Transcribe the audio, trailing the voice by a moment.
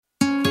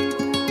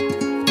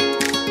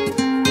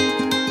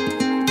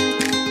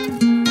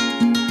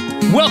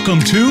Welcome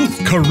to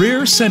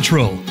Career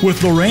Central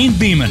with Lorraine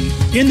Beeman.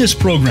 In this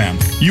program,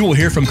 you will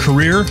hear from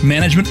career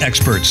management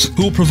experts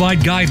who will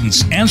provide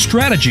guidance and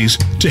strategies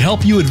to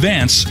help you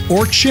advance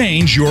or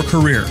change your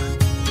career.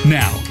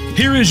 Now,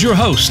 here is your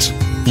host,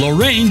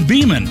 Lorraine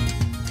Beeman.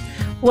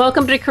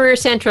 Welcome to Career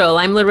Central.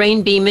 I'm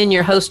Lorraine Beeman,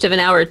 your host of an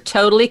hour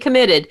totally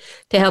committed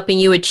to helping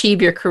you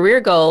achieve your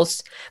career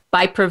goals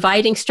by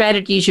providing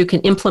strategies you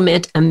can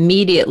implement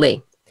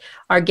immediately.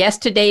 Our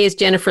guest today is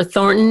Jennifer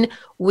Thornton.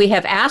 We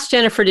have asked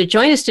Jennifer to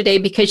join us today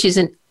because she's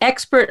an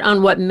expert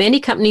on what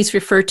many companies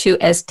refer to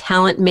as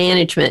talent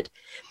management.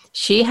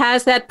 She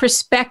has that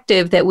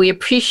perspective that we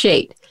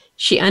appreciate.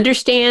 She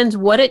understands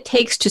what it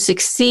takes to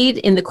succeed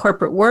in the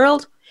corporate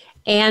world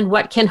and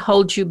what can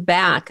hold you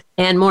back.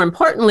 And more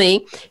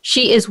importantly,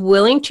 she is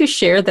willing to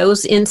share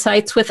those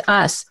insights with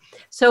us.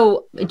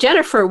 So,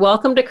 Jennifer,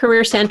 welcome to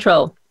Career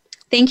Central.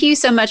 Thank you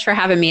so much for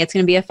having me. It's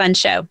going to be a fun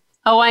show.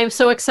 Oh, I'm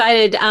so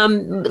excited.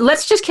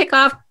 Let's just kick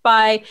off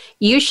by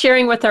you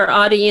sharing with our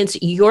audience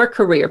your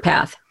career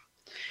path.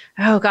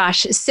 Oh,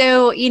 gosh.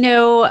 So,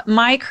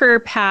 my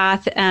career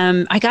path,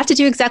 I got to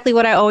do exactly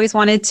what I always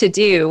wanted to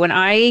do. When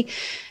I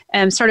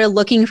started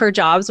looking for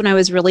jobs when I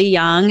was really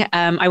young,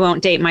 I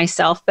won't date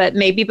myself, but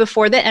maybe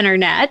before the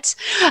internet,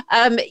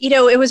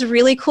 it was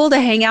really cool to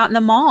hang out in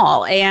the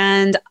mall.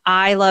 And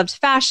I loved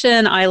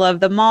fashion. I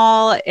loved the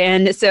mall.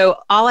 And so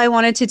all I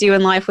wanted to do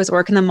in life was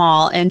work in the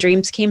mall, and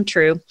dreams came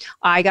true.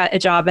 I got a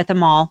job at the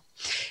mall.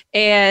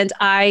 And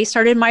I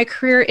started my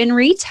career in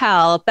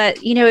retail. But,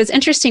 it's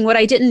interesting. What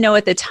I didn't know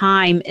at the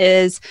time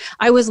is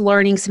I was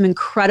learning some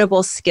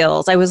incredible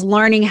skills. I was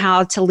learning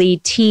how to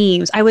lead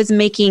teams. I was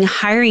making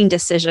hiring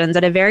decisions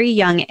at a very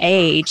young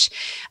age.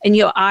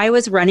 And, I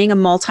was running a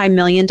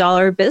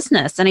multi-million-dollar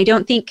business. And I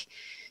don't think,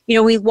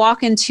 we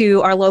walk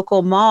into our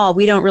local mall,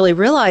 we don't really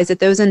realize that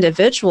those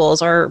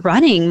individuals are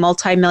running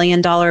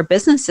multi-million-dollar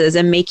businesses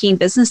and making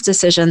business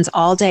decisions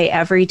all day,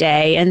 every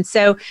day. And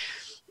so,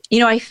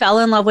 I fell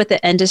in love with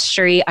the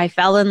industry. I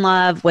fell in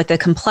love with the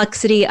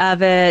complexity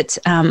of it,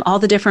 all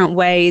the different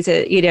ways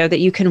that, that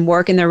you can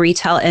work in the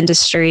retail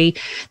industry.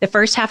 The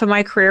first half of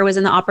my career was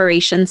in the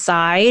operations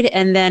side.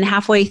 And then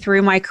halfway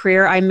through my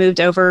career, I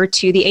moved over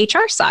to the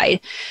HR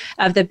side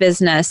of the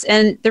business.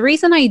 And the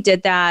reason I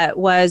did that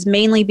was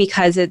mainly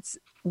because it's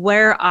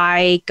where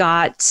I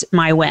got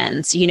my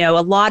wins. A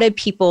lot of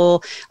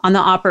people on the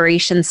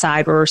operations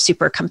side were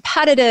super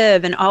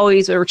competitive and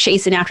always were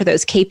chasing after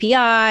those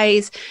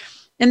KPIs.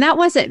 And that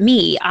wasn't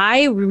me.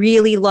 I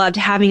really loved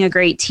having a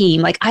great team.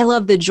 Like, I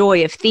love the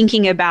joy of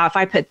thinking about if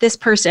I put this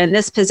person in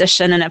this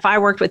position and if I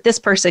worked with this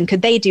person,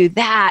 could they do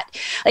that?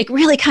 Like,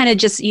 really kind of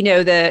just,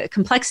 the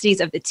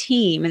complexities of the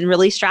team and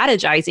really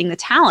strategizing the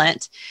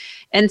talent.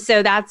 And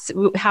so that's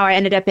how I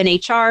ended up in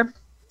HR.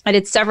 I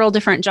did several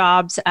different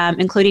jobs,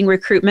 including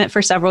recruitment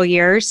for several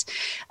years.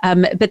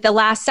 But the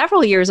last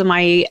several years of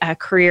my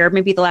career,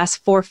 maybe the last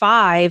 4 or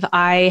 5,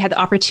 I had the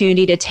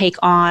opportunity to take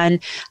on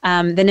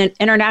the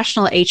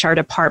international HR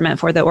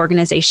department for the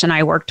organization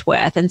I worked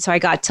with. And so I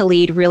got to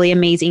lead really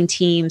amazing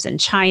teams in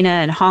China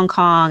and Hong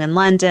Kong and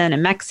London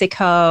and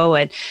Mexico.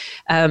 And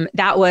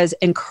that was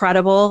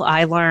incredible.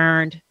 I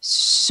learned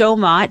so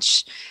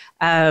much.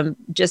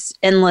 Just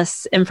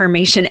endless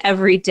information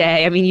every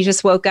day. I mean, you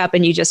just woke up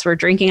and you just were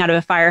drinking out of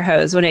a fire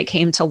hose when it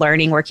came to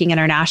learning, working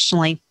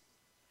internationally.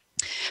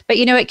 But,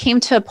 it came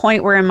to a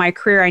point where in my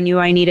career, I knew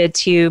I needed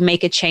to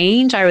make a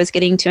change. I was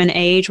getting to an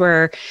age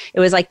where it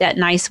was like that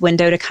nice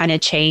window to kind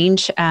of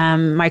change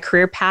my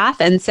career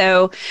path. And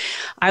so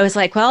I was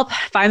like, well,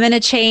 if I'm going to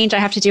change, I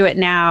have to do it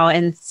now.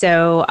 And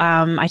so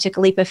I took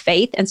a leap of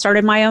faith and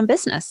started my own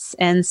business.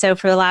 And so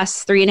for the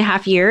last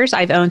 3.5 years,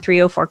 I've owned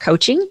 304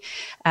 Coaching.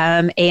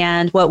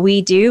 And what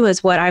we do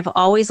is what I've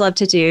always loved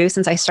to do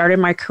since I started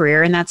my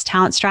career, and that's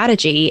talent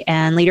strategy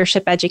and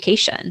leadership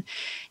education.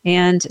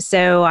 And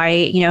so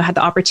I, had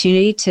the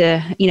opportunity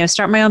to,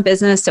 start my own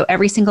business. So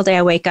every single day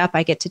I wake up,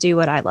 I get to do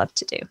what I love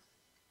to do.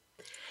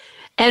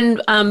 And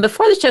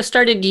before the show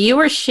started, you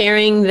were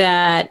sharing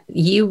that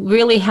you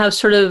really have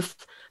sort of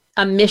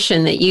a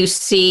mission that you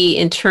see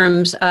in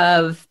terms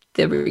of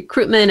the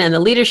recruitment and the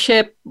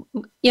leadership.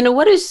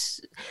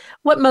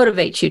 What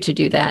motivates you to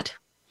do that?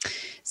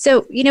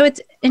 So,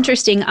 it's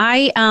interesting.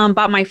 I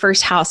bought my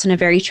first house in a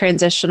very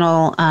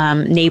transitional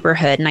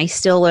neighborhood, and I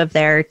still live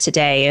there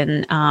today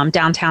in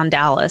downtown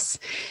Dallas.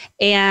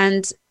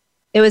 And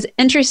it was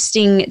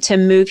interesting to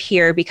move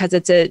here because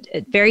it's a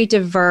very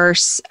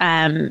diverse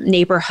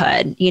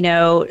neighborhood,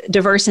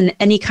 diverse in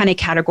any kind of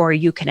category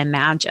you can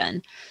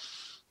imagine.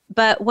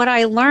 But what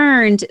I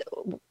learned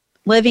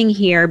living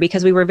here,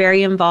 because we were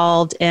very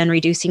involved in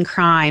reducing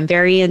crime,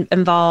 very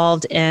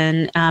involved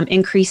in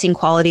increasing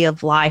quality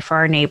of life for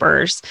our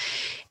neighbors.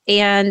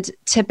 And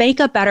to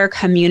make a better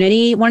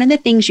community, one of the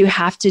things you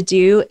have to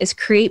do is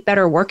create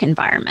better work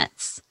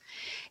environments.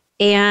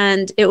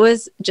 And it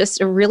was just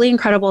a really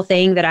incredible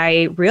thing that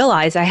I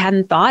realized I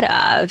hadn't thought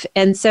of.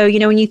 And so,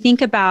 when you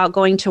think about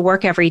going to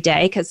work every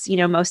day, because,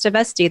 most of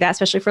us do that,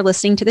 especially if we're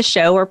listening to the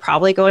show, we're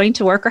probably going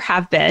to work or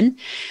have been.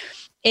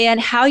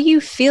 and how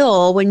you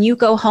feel when you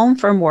go home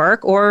from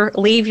work or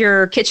leave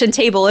your kitchen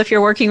table if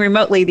you're working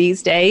remotely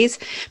these days.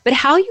 But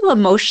how you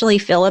emotionally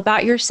feel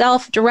about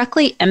yourself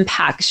directly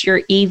impacts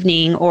your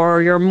evening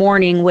or your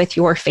morning with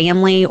your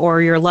family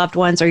or your loved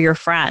ones or your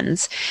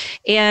friends.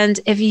 And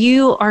if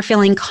you are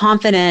feeling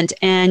confident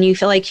and you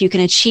feel like you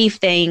can achieve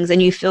things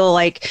and you feel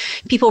like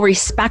people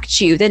respect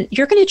you, then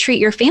you're going to treat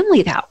your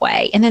family that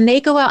way. And then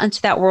they go out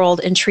into that world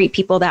and treat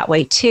people that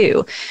way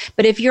too.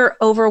 But if you're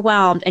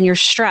overwhelmed and you're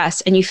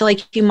stressed and you feel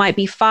like you might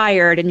be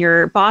fired and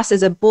your boss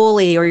is a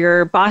bully or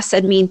your boss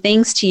said mean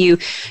things to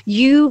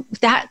you,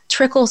 that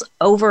trickles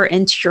over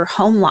into your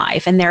home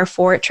life, and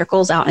therefore it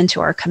trickles out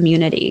into our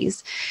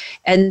communities.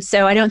 And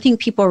so I don't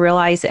think people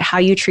realize that how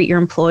you treat your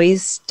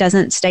employees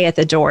doesn't stay at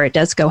the door. It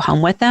does go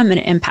home with them, and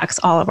it impacts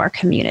all of our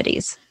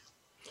communities.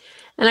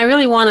 And I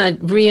really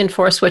want to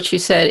reinforce what you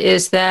said,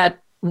 is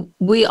that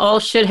we all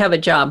should have a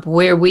job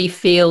where we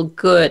feel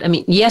good. I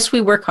mean, yes,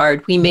 we work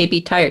hard. We may be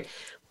tired,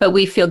 but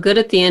we feel good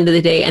at the end of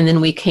the day. And then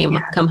we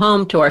come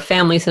home to our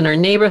families and our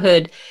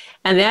neighborhood.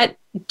 And that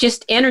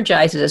just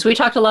energizes us. We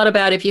talked a lot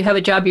about if you have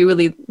a job you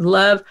really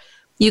love,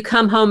 you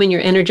come home and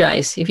you're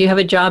energized. If you have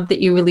a job that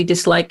you really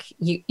dislike,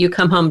 you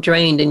come home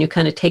drained and you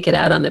kind of take it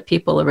out on the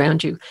people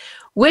around you.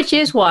 Which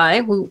is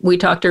why we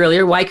talked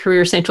earlier, why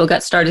Career Central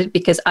got started,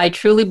 because I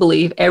truly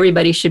believe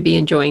everybody should be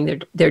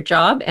enjoying their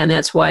job. And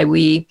that's why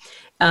we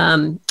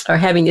are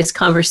having this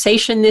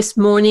conversation this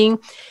morning.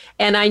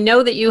 And I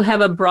know that you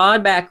have a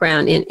broad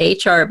background in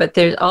HR, but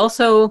there's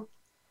also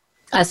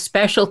a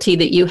specialty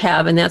that you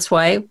have, and that's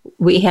why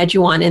we had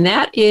you on, and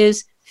that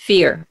is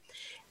fear.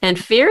 And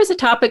fear is a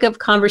topic of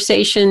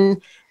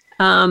conversation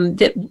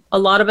that a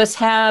lot of us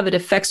have. It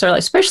affects our life,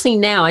 especially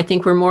now. I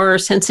think we're more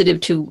sensitive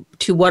to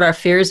what our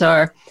fears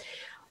are.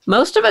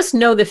 Most of us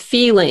know the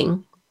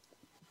feeling,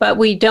 but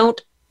we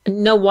don't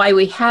know why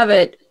we have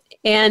it.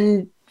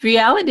 And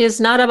reality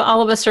is not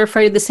all of us are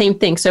afraid of the same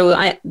thing. So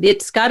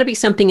it's got to be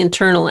something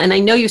internal. And I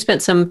know you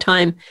spent some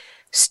time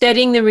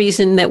studying the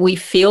reason that we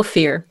feel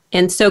fear.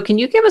 And so can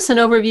you give us an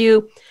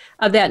overview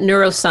of that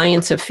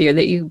neuroscience of fear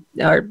that you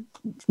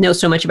know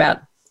so much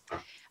about?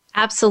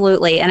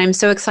 Absolutely. And I'm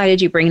so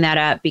excited you bring that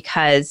up,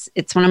 because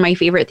it's one of my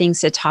favorite things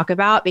to talk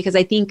about, because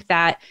I think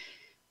that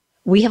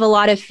we have a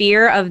lot of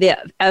fear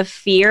of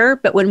fear,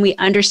 but when we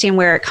understand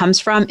where it comes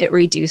from, it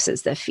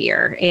reduces the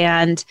fear.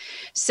 And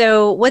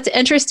so what's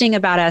interesting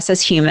about us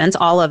as humans,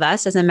 all of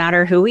us, doesn't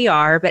matter who we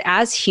are, but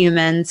as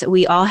humans,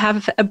 we all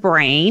have a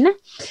brain,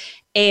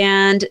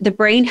 and the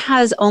brain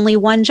has only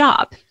one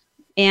job,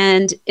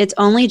 and its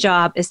only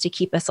job is to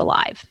keep us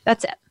alive.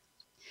 That's it.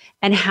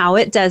 And how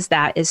it does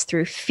that is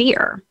through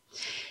fear.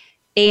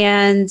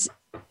 And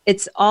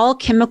it's all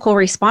chemical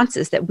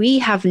responses that we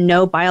have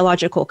no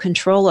biological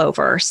control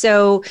over.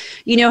 So,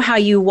 you know how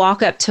you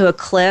walk up to a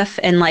cliff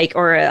and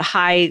or a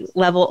high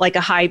level, like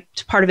a high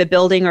part of a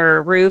building or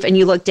a roof, and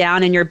you look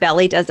down and your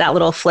belly does that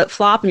little flip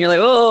flop and you're like,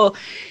 oh,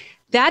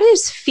 that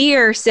is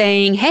fear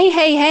saying,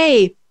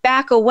 hey,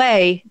 back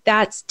away.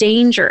 That's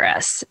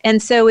dangerous.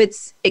 And so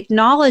it's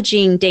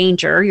acknowledging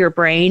danger, your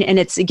brain, and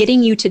it's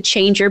getting you to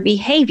change your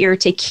behavior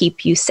to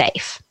keep you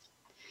safe.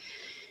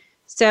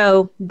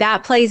 So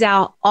that plays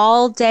out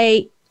all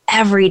day,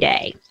 every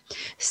day.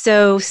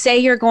 So say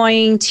you're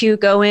going to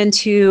go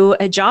into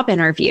a job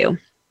interview.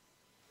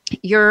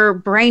 Your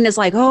brain is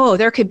like, oh,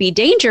 there could be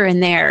danger in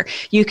there.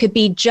 You could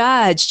be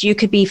judged. You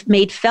could be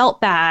made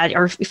felt bad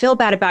or feel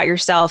bad about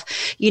yourself.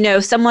 You know,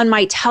 someone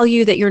might tell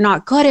you that you're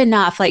not good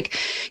enough. Like,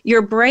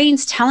 your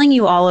brain's telling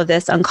you all of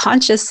this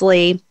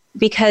unconsciously,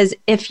 because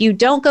if you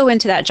don't go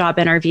into that job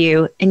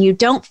interview and you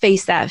don't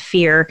face that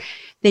fear,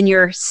 then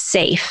you're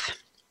safe.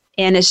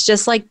 And it's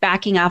just like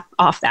backing up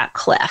off that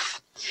cliff.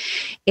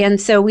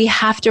 And so we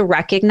have to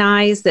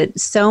recognize that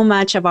so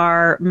much of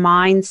our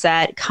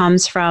mindset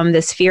comes from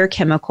this fear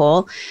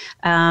chemical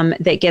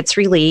that gets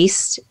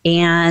released.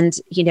 And,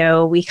 you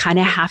know, we kind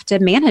of have to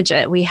manage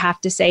it. We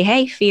have to say,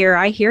 hey, fear,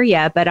 I hear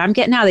you, but I'm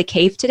getting out of the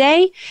cave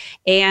today.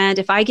 And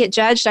if I get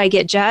judged, I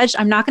get judged.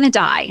 I'm not going to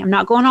die. I'm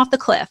not going off the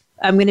cliff.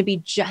 I'm going to be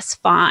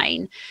just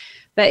fine.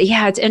 But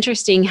yeah, it's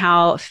interesting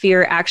how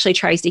fear actually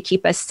tries to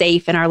keep us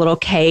safe in our little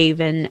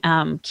cave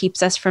and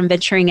keeps us from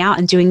venturing out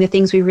and doing the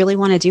things we really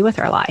want to do with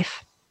our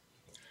life.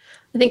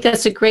 I think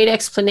that's a great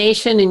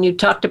explanation. And you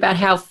talked about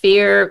how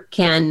fear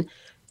can,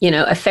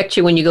 affect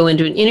you when you go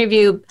into an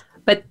interview.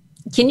 But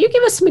can you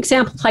give us some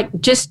examples,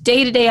 like just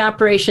day-to-day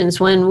operations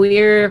when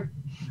we're,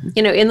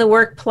 in the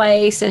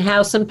workplace, and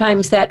how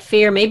sometimes that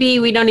fear, maybe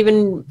we don't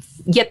even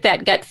get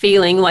that gut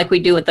feeling like we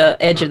do at the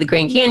edge of the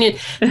Grand Canyon,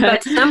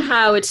 but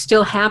somehow it's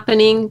still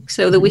happening,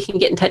 so that we can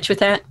get in touch with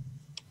that?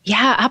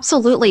 Yeah,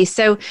 absolutely.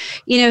 So,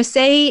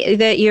 say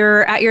that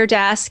you're at your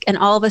desk and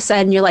all of a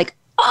sudden you're like,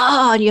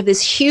 oh, and you have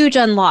this huge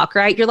unlock,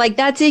 right? You're like,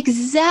 that's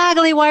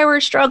exactly why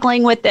we're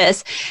struggling with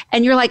this.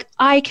 And you're like,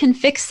 I can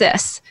fix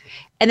this.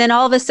 And then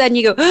all of a sudden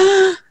you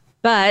go,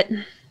 but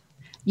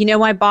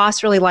my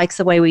boss really likes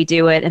the way we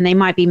do it, and they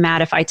might be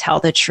mad if I tell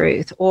the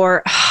truth.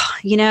 Or,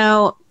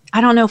 I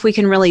don't know if we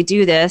can really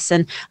do this.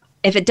 And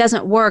if it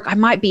doesn't work, I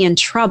might be in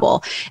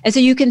trouble. And so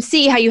you can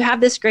see how you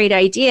have this great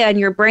idea and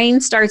your brain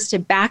starts to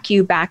back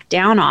you back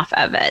down off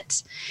of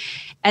it.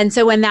 And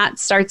so when that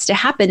starts to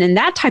happen in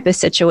that type of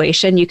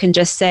situation, you can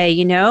just say,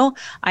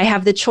 I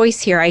have the choice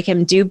here. I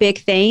can do big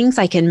things.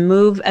 I can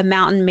move a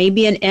mountain,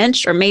 maybe an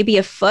inch or maybe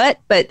a foot,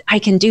 but I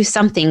can do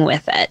something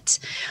with it.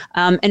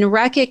 And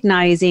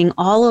recognizing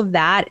all of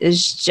that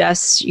is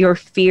just your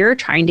fear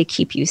trying to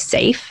keep you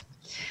safe.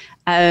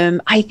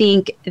 I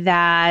think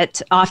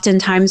that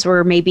oftentimes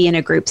we're maybe in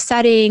a group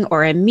setting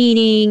or a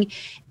meeting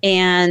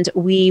and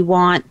we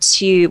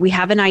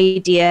have an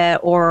idea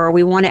or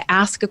we want to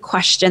ask a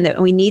question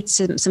that we need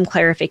some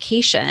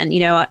clarification.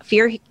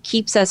 Fear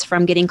keeps us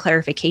from getting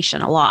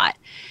clarification a lot.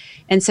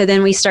 And so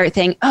then we start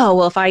thinking,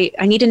 if I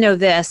need to know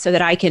this so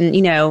that I can,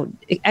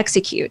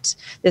 execute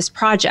this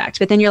project.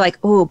 But then you're like,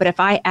 but if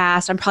I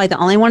ask, I'm probably the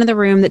only one in the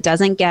room that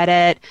doesn't get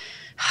it.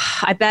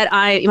 I bet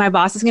my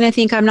boss is going to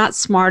think I'm not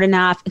smart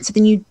enough. And so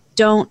then you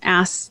don't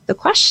ask the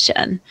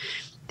question.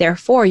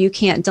 Therefore, you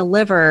can't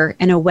deliver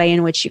in a way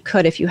in which you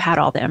could if you had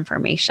all the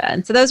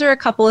information. So those are a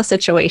couple of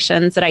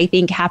situations that I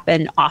think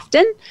happen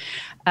often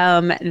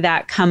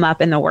that come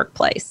up in the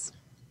workplace.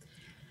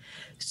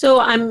 So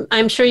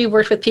I'm sure you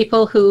worked with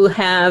people who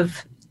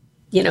have,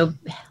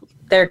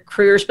 their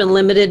career's been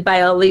limited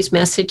by all these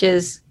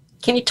messages.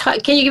 Can you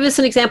give us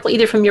an example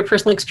either from your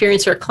personal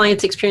experience or a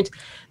client's experience?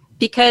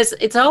 Because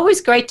it's always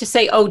great to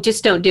say,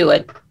 just don't do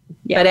it.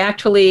 Yeah. But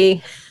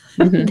actually,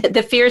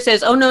 the fear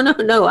says,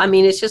 no. I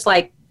mean, it's just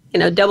like,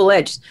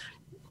 double-edged.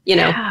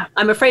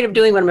 I'm afraid of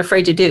doing what I'm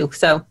afraid to do.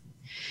 So,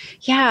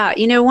 yeah.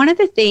 One of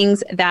the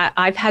things that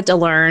I've had to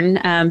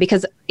learn,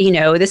 because,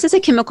 this is a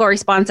chemical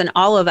response in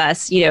all of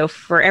us,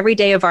 for every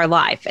day of our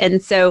life. And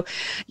so,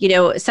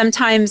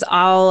 sometimes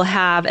I'll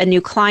have a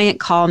new client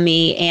call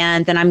me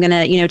and then I'm going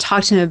to,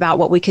 talk to them about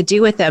what we could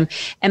do with them.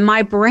 And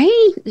my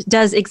brain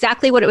does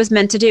exactly what it was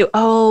meant to do.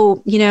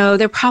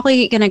 They're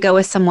probably going to go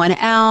with someone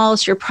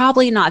else. You're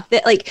probably not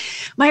like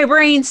my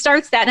brain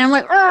starts that and I'm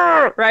like,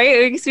 right?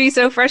 It makes me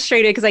so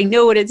frustrated because I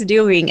know what it's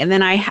doing. And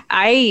then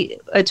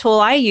a tool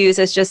I use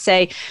is just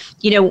say,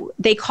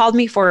 they called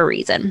me for a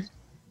reason.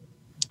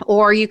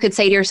 Or you could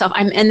say to yourself,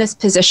 I'm in this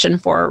position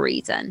for a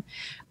reason.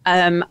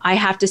 I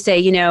have to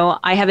say,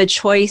 I have a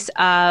choice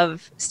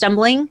of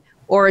stumbling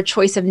or a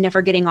choice of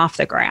never getting off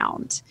the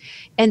ground.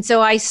 And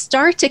so I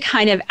start to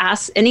kind of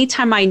ask,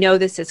 anytime I know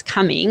this is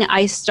coming,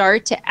 I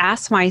start to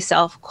ask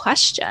myself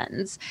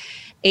questions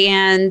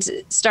and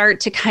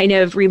start to kind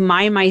of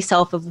remind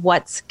myself of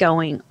what's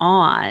going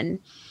on.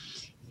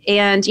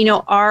 And,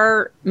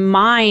 our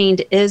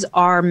mind is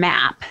our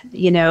map,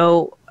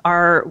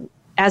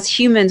 as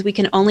humans, we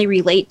can only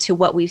relate to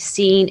what we've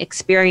seen,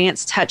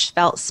 experienced, touched,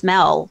 felt,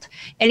 smelled.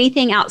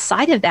 Anything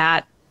outside of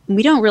that,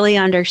 we don't really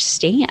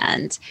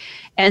understand.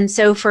 And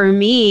so for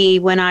me,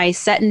 when I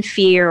set in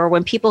fear or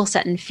when people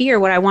set in fear,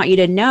 what I want you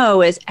to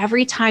know is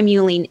every time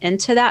you lean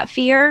into that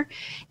fear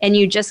and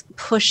you just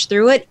push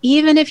through it,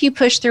 even if you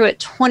push through it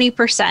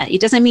 20%,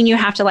 it doesn't mean you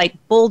have to like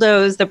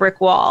bulldoze the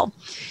brick wall.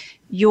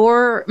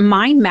 Your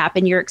mind map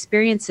and your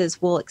experiences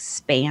will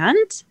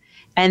expand.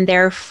 And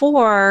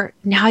therefore,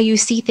 now you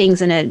see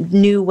things in a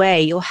new way.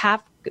 You'll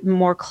have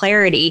more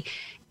clarity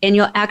and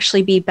you'll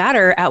actually be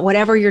better at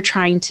whatever you're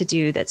trying to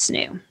do that's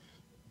new.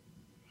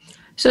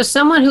 So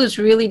someone who's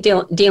really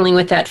dealing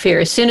with that fear,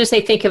 as soon as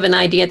they think of an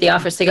idea at the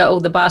office, they go,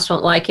 the boss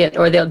won't like it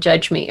or they'll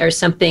judge me or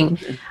something.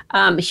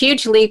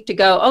 Huge leap to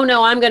go,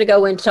 no, I'm going to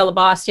go and tell the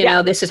boss,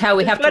 this is how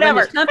we have to run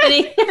this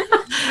company.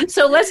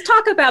 So let's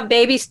talk about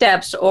baby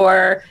steps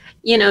or,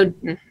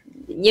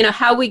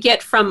 how we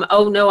get from,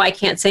 no, I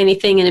can't say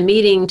anything in a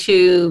meeting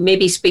to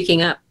maybe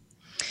speaking up.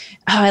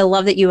 Oh, I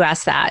love that you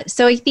asked that.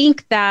 So I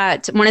think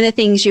that one of the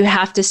things you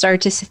have to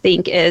start to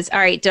think is, all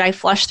right, did I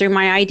flush through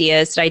my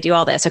ideas? Did I do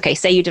all this? Okay,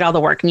 say you did all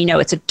the work and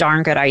it's a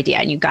darn good idea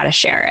and you got to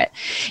share it.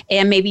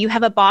 And maybe you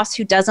have a boss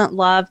who doesn't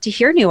love to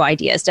hear new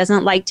ideas,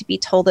 doesn't like to be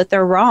told that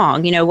they're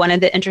wrong. One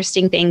of the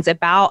interesting things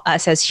about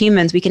us as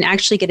humans, we can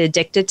actually get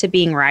addicted to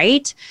being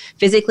right,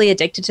 physically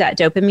addicted to that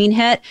dopamine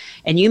hit.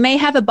 And you may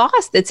have a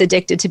boss that's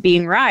addicted to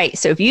being right.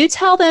 So if you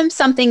tell them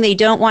something they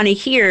don't want to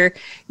hear,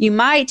 you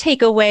might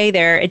take away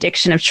their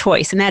addiction of choice.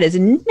 And that is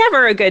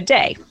never a good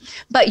day.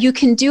 But you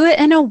can do it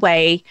in a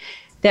way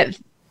that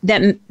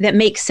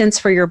makes sense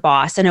for your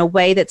boss, in a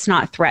way that's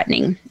not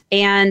threatening.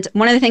 And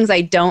one of the things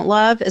I don't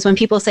love is when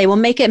people say, well,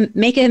 make them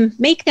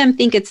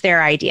think it's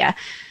their idea.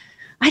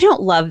 I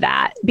don't love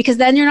that because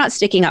then you're not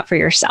sticking up for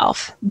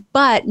yourself.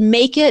 But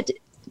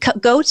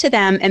go to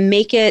them and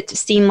make it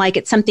seem like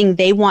it's something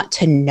they want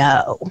to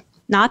know.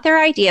 Not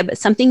their idea, but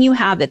something you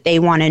have that they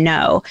want to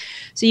know.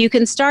 So you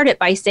can start it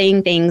by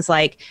saying things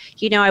like,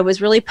 I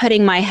was really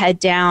putting my head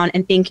down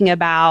and thinking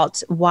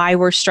about why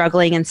we're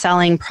struggling and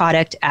selling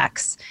product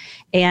X.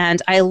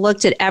 And I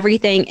looked at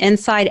everything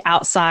inside,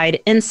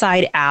 outside,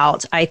 inside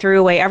out. I threw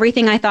away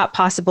everything I thought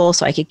possible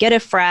so I could get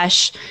it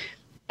fresh.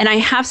 And I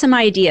have some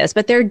ideas,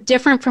 but they're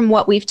different from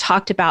what we've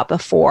talked about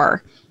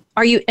before.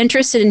 Are you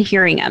interested in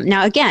hearing them?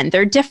 Now, again,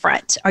 they're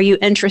different. Are you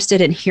interested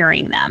in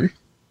hearing them?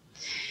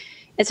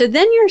 And so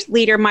then your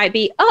leader might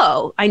be,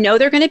 oh, I know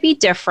they're going to be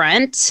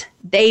different.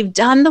 They've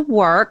done the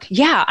work.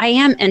 Yeah, I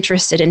am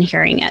interested in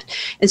hearing it.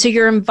 And so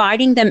you're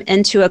inviting them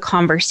into a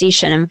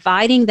conversation,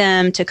 inviting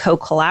them to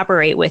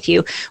co-collaborate with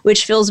you,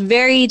 which feels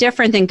very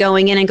different than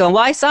going in and going,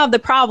 well, I solved the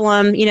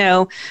problem.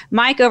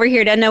 Mike over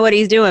here doesn't know what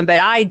he's doing, but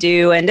I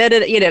do. And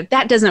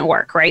that doesn't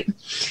work, right?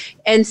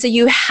 And so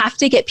you have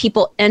to get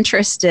people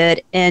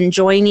interested in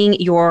joining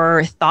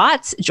your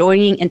thoughts,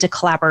 joining into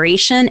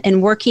collaboration,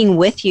 and working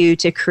with you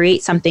to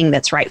create something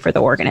that's right for the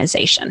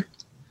organization.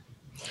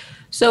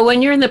 So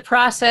when you're in the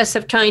process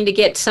of trying to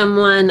get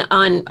someone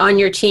on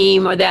your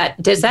team or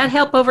does that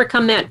help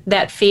overcome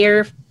that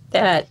fear?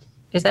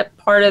 Is that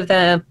part of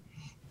the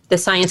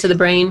science of the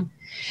brain?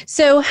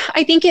 So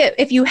I think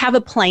if you have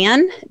a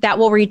plan, that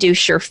will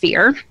reduce your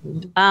fear.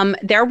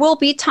 There will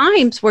be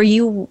times where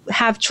you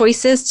have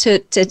choices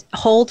to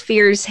hold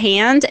fear's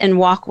hand and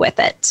walk with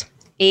it.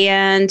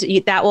 And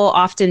that will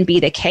often be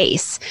the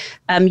case.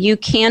 You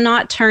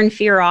cannot turn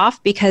fear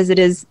off because it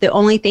is the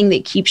only thing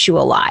that keeps you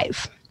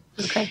alive.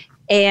 Okay.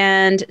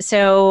 And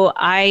so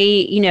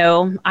I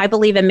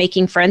believe in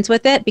making friends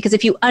with it, because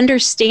if you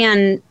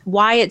understand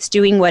why it's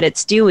doing what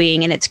it's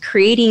doing and it's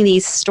creating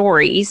these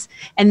stories,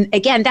 and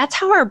again, that's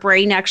how our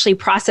brain actually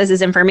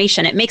processes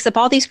information. It makes up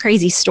all these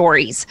crazy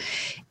stories.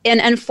 And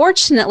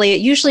unfortunately,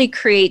 it usually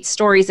creates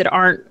stories that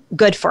aren't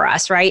good for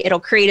us, right? It'll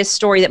create a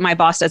story that my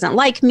boss doesn't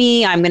like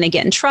me. I'm going to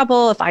get in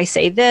trouble. If I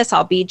say this,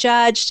 I'll be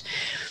judged.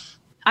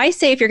 I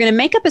say if you're going to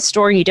make up a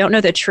story and you don't know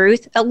the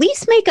truth, at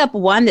least make up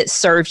one that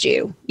serves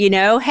you.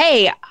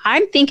 Hey,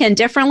 I'm thinking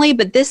differently,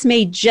 but this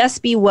may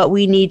just be what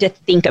we need to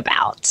think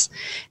about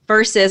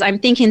versus I'm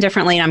thinking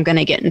differently and I'm going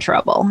to get in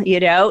trouble.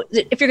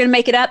 If you're going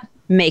to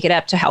make it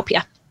up to help you.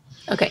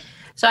 Okay.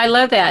 So I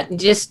love that.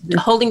 Just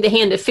holding the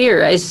hand of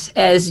fear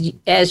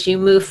as you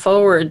move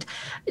forward.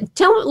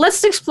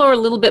 Let's explore a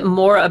little bit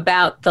more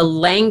about the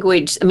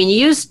language. I mean, you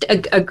used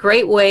a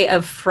great way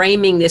of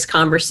framing this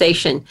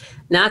conversation,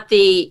 not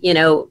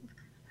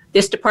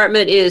this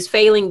department is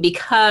failing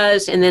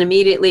because, and then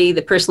immediately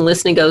the person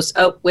listening goes,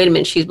 oh, wait a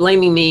minute, she's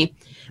blaming me.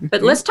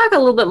 But let's talk a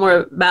little bit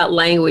more about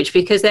language,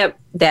 because that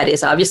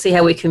is obviously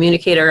how we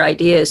communicate our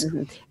ideas,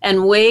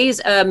 and ways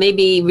of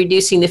maybe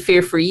reducing the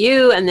fear for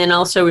you, and then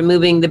also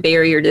removing the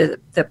barrier to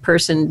the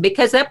person,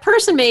 because that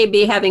person may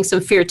be having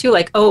some fear too,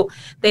 like, oh,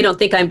 they don't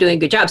think I'm doing a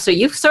good job. So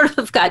you've sort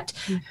of got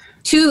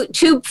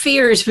two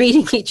fears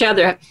meeting each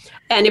other.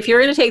 And if you're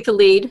going to take the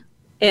lead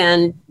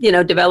and,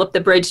 develop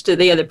the bridge to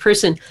the other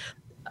person,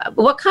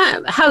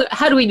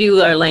 how do we do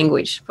our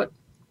language?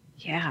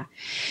 Yeah.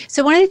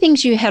 So one of the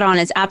things you hit on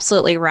is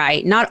absolutely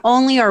right. Not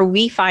only are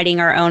we fighting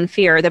our own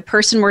fear, the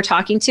person we're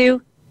talking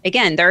to,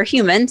 again, they're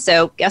human.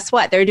 So guess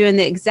what? They're doing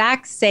the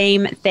exact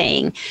same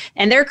thing.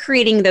 And they're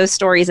creating those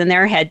stories in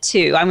their head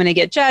too. I'm going to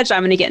get judged.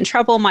 I'm going to get in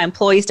trouble. My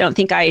employees don't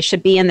think I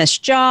should be in this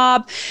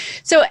job.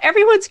 So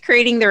everyone's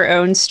creating their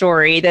own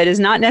story that is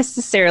not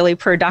necessarily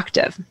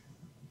productive.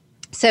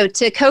 So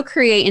to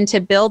co-create and to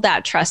build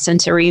that trust and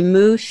to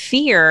remove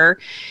fear,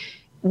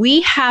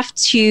 we have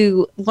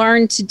to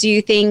learn to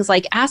do things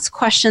like ask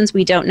questions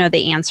we don't know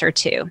the answer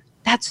to.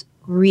 That's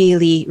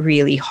really,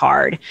 really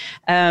hard.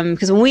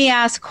 Because when we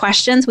ask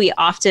questions, we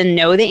often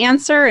know the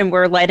answer and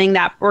we're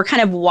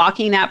kind of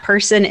walking that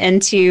person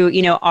into,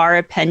 our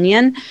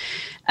opinion.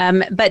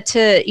 But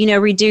to,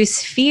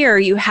 reduce fear,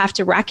 you have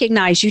to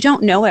recognize you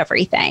don't know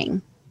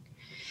everything.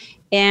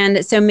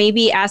 And so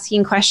maybe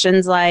asking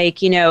questions like,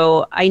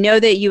 I know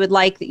that you would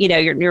like,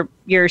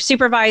 your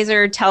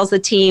supervisor tells the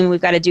team, we've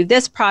got to do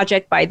this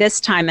project by this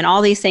time and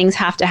all these things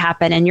have to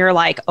happen. And you're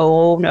like,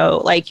 oh no,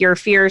 like your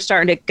fear is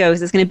starting to go,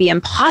 it's going to be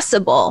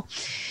impossible.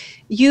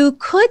 You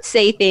could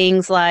say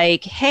things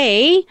like,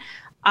 hey,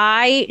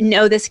 I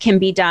know this can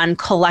be done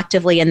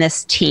collectively in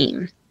this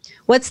team.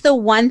 What's the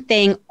one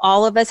thing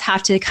all of us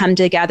have to come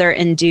together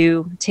and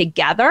do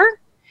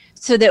together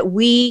so that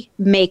we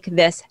make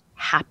this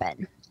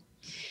happen?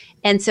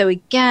 And so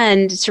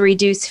again, to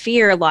reduce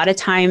fear, a lot of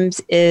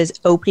times is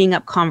opening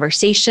up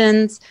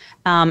conversations.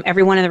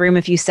 Everyone in the room,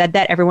 if you said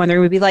that, everyone in the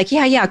room would be like,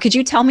 yeah, could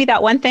you tell me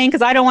that one thing?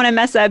 Because I don't want to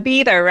mess up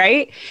either,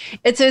 right?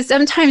 And so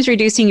sometimes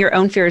reducing your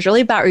own fear is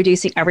really about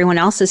reducing everyone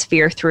else's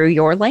fear through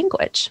your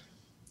language.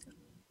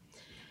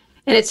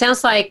 And it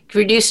sounds like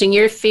reducing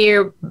your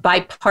fear by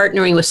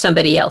partnering with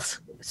somebody else,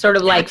 sort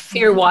of like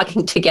fear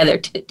walking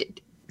together.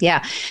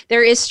 Yeah,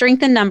 there is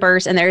strength in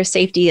numbers and there is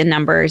safety in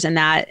numbers, and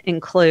that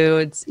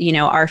includes,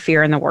 our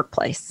fear in the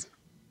workplace.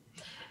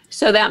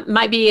 So that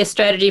might be a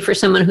strategy for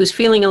someone who's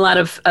feeling a lot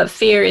of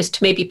fear, is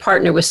to maybe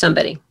partner with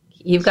somebody.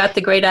 You've got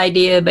the great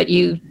idea, but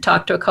you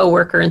talk to a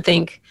coworker and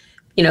think,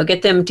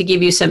 get them to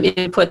give you some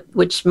input,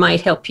 which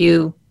might help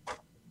you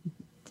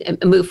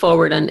move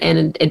forward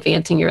and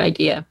advancing your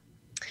idea.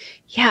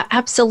 Yeah,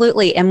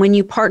 absolutely. And when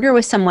you partner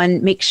with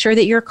someone, make sure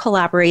that you're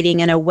collaborating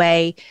in a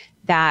way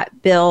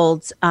that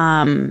builds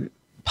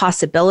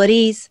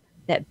possibilities,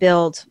 that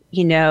build,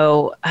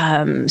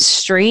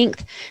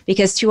 strength,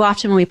 because too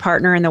often when we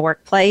partner in the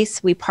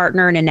workplace, we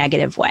partner in a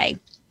negative way.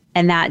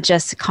 and that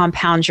just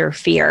compounds your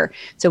fear.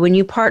 So when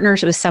you partner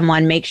with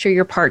someone, make sure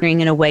you're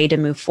partnering in a way to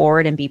move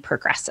forward and be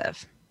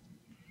progressive.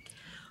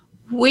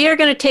 We are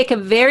going to take a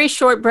very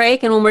short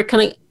break, and when we're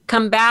going to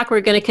come back,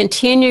 we're going to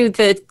continue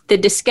the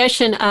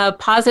discussion of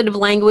positive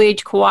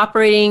language,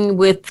 cooperating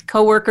with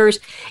coworkers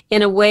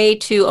in a way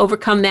to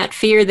overcome that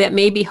fear that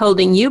may be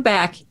holding you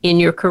back in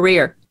your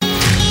career.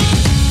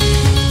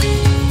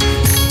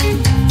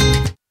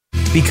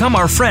 Become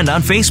our friend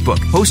on Facebook.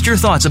 Post your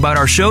thoughts about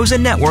our shows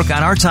and network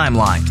on our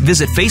timeline.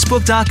 Visit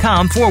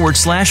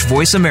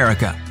facebook.com/Voice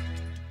America.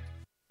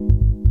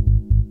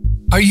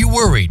 Are you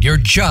worried your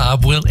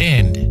job will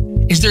end?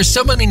 Is there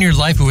someone in your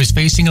life who is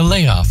facing a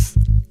layoff?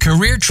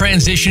 Career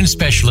transition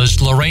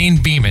specialist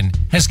Lorraine Beeman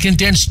has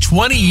condensed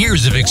 20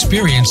 years of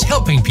experience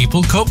helping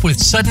people cope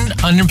with sudden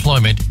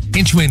unemployment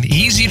into an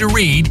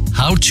easy-to-read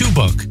how-to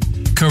book,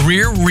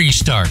 Career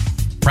Restart.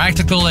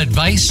 Practical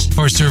advice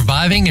for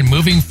surviving and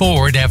moving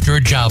forward after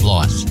a job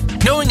loss.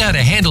 Knowing how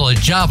to handle a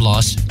job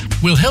loss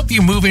will help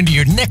you move into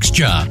your next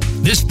job.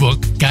 This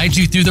book guides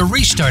you through the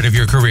restart of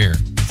your career,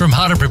 from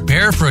how to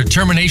prepare for a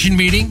termination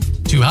meeting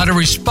to how to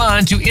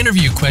respond to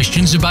interview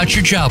questions about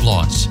your job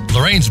loss.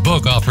 Lorraine's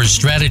book offers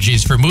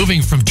strategies for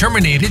moving from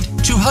terminated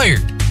to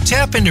hired.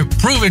 Tap into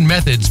proven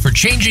methods for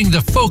changing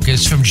the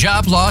focus from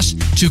job loss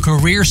to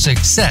career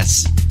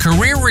success.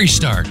 Career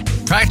Restart.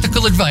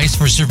 Practical advice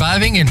for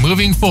surviving and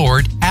moving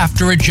forward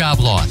after a job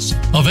loss.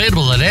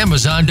 Available at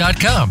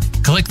Amazon.com.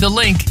 Click the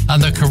link on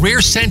the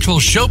Career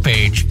Central show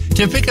page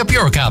to pick up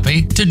your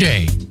copy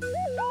today.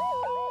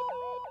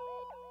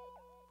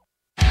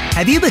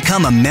 Have you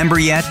become a member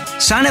yet?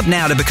 Sign up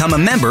now to become a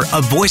member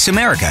of Voice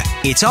America.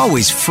 It's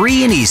always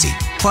free and easy.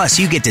 Plus,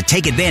 you get to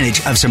take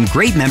advantage of some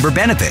great member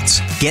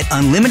benefits. Get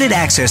unlimited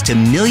access to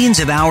millions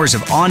of hours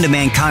of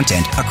on-demand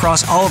content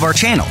across all of our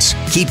channels.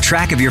 Keep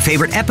track of your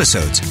favorite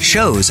episodes,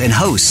 shows, and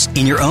hosts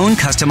in your own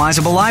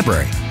customizable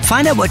library.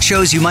 Find out what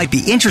shows you might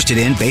be interested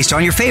in based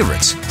on your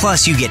favorites.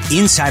 Plus, you get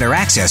insider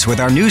access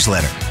with our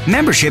newsletter.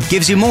 Membership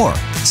gives you more.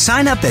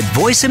 Sign up at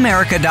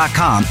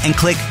voiceamerica.com and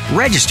click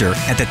register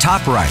at the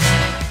top right.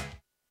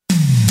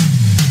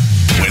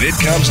 When it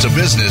comes to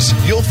business,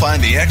 you'll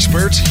find the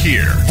experts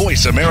here.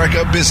 Voice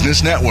America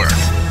Business Network.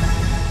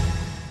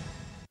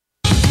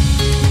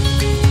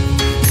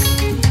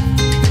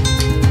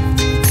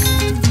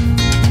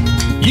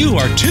 You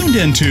are tuned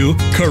into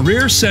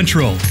Career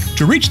Central.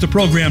 To reach the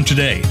program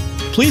today,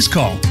 please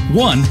call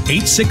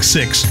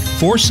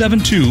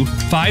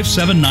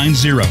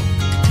 1-866-472-5790.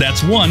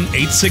 That's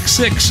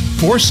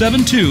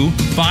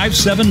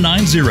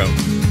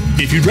 1-866-472-5790.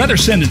 If you'd rather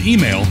send an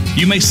email,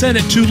 you may send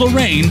it to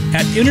Lorraine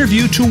at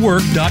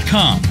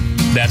interview2work.com.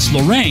 That's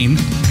Lorraine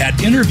at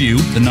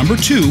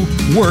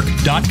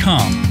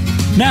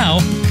interview2work.com. Now,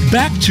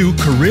 back to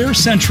Career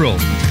Central.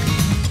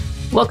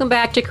 Welcome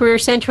back to Career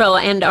Central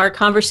and our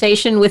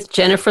conversation with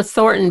Jennifer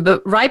Thornton.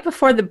 But right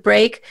before the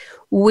break,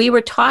 we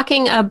were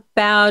talking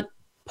about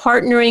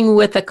partnering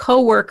with a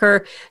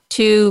coworker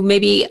to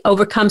maybe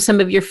overcome some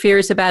of your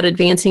fears about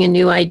advancing a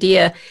new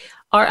idea.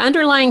 Our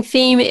underlying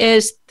theme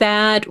is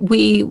that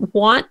we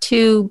want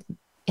to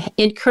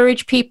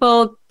encourage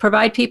people,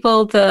 provide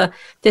people the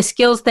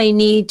skills they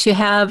need to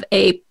have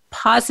a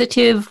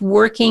positive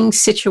working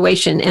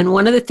situation. And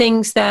one of the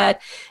things that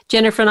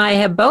Jennifer and I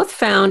have both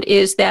found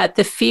is that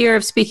the fear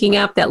of speaking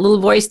up, that little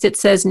voice that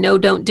says, no,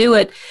 don't do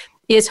it,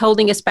 is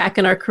holding us back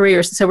in our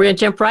careers. So we're going to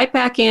jump right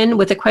back in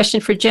with a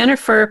question for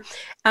Jennifer.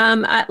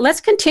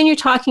 Let's continue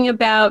talking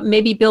about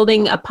maybe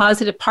building a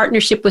positive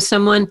partnership with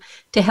someone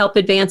to help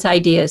advance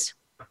ideas.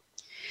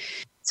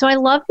 So I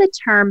love the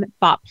term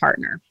thought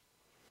partner.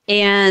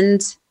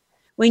 And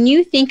when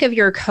you think of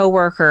your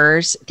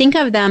coworkers, think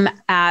of them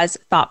as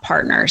thought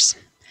partners.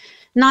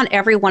 Not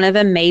every one of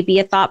them may be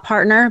a thought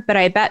partner, but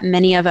I bet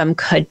many of them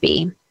could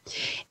be.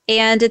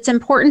 And it's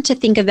important to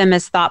think of them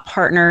as thought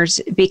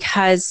partners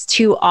because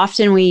too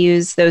often we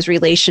use those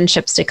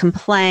relationships to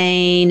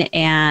complain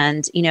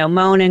and,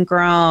 moan and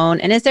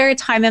groan. And is there a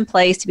time and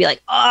place to be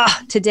like,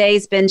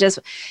 today's been just,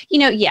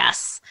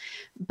 yes.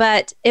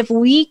 But if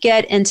we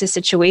get into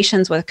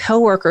situations with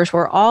coworkers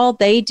where all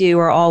they do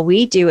or all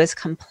we do is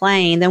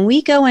complain, then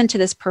we go into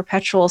this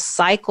perpetual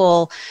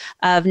cycle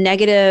of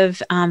negative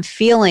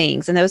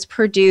feelings, and those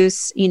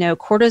produce,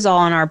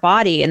 cortisol in our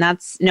body, and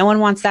no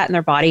one wants that in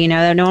their body.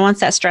 No one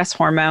wants that stress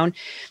hormone.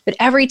 But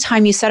every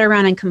time you sit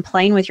around and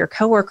complain with your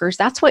coworkers,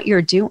 that's what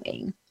you're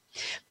doing.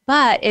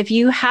 But if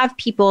you have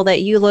people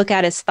that you look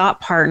at as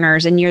thought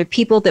partners and you're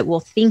people that will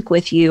think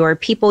with you or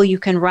people you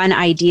can run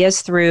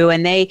ideas through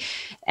and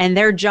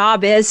their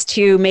job is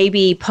to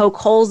maybe poke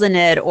holes in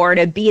it or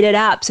to beat it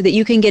up so that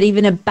you can get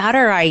even a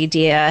better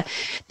idea,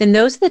 then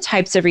those are the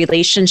types of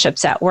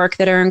relationships at work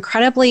that are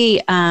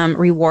incredibly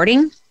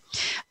rewarding,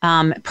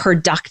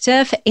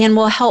 productive, and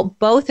will help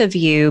both of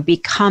you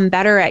become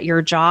better at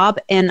your job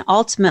and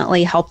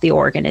ultimately help the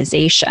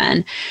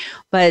organization.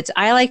 But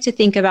I like to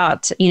think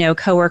about,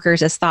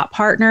 coworkers as thought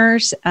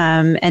partners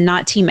and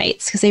not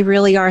teammates because they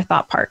really are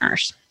thought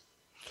partners.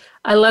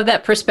 I love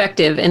that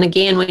perspective. And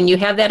again, when you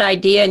have that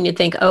idea and you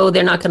think,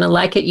 they're not going to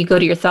like it, you go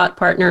to your thought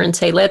partner and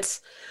say,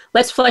 let's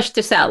let's flesh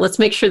this out. Let's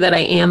make sure that I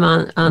am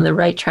on the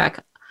right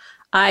track.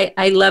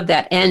 I love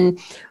that. And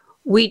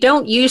we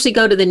don't usually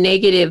go to the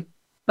negative,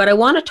 but I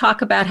want to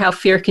talk about how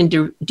fear can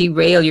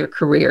derail your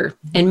career.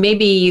 And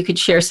maybe you could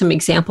share some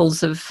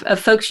examples of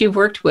folks you've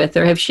worked with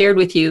or have shared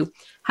with you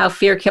how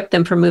fear kept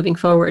them from moving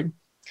forward.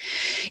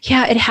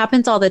 Yeah, it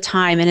happens all the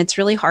time, and it's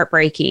really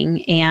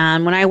heartbreaking.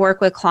 And when I work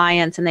with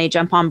clients and they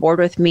jump on board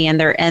with me and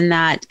they're in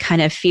that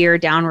kind of fear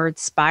downward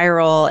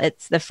spiral,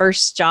 it's the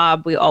first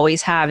job we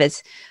always have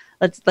is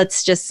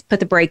let's just put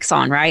the brakes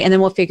on, right? And then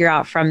we'll figure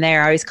out from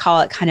there. I always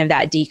call it kind of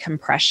that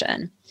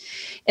decompression.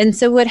 And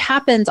so what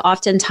happens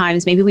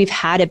oftentimes, maybe we've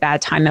had a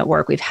bad time at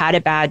work, we've had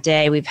a bad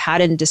day, we've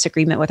had a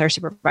disagreement with our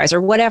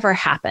supervisor, whatever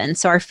happened.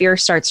 So our fear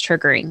starts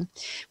triggering.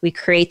 We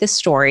create the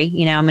story,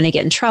 I'm going to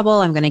get in trouble,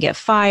 I'm going to get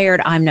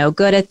fired, I'm no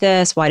good at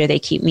this, why do they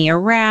keep me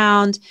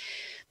around?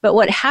 But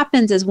what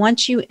happens is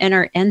once you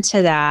enter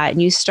into that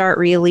and you start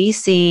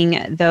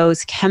releasing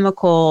those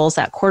chemicals,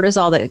 that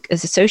cortisol that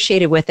is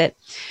associated with it,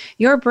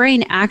 your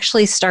brain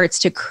actually starts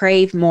to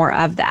crave more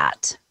of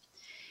that.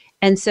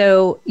 And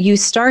so you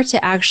start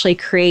to actually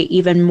create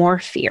even more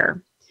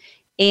fear.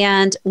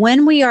 And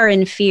when we are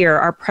in fear,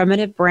 our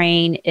primitive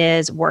brain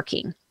is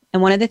working.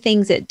 And one of the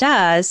things it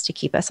does to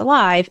keep us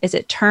alive is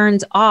it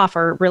turns off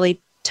or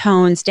really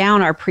tones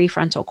down our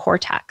prefrontal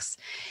cortex.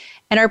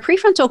 And our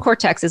prefrontal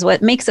cortex is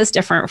what makes us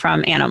different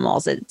from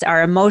animals. It's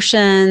our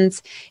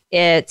emotions,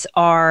 it's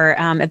our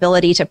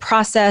ability to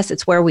process,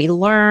 it's where we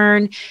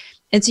learn.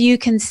 And so you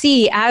can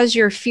see as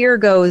your fear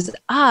goes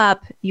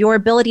up, your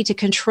ability to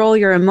control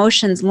your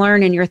emotions,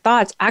 learn, and your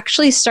thoughts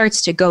actually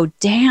starts to go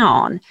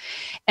down.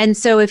 And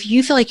so if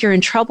you feel like you're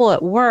in trouble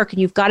at work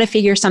and you've got to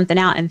figure something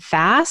out and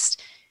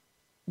fast,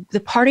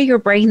 the part of your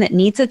brain that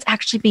needs it's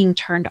actually being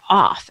turned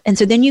off. And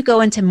so then you go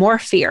into more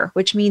fear,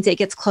 which means it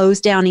gets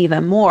closed down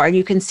even more. And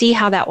you can see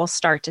how that will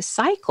start to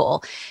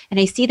cycle. And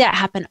I see that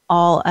happen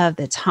all of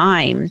the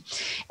time.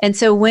 And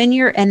so when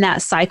you're in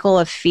that cycle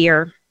of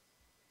fear,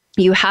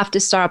 you have to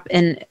stop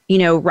and,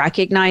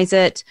 recognize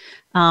it,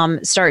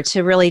 start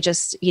to really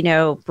just,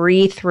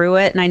 breathe through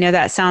it. And I know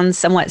that sounds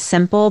somewhat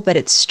simple, but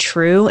it's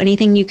true.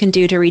 Anything you can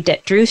do to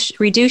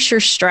reduce your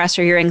stress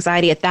or your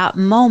anxiety at that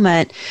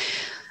moment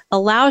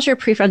allows your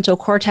prefrontal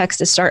cortex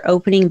to start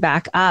opening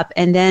back up,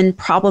 and then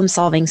problem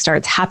solving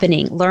starts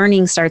happening,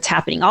 learning starts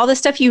happening. All the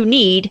stuff you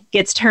need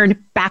gets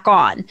turned back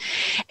on.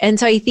 And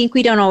so I think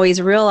we don't always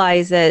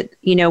realize that,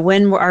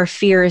 when our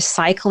fear is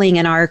cycling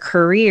in our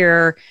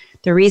career,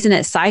 the reason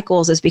it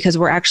cycles is because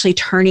we're actually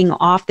turning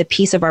off the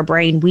piece of our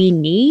brain we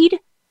need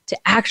to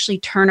actually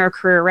turn our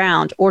career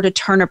around, or to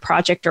turn a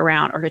project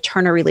around, or to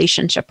turn a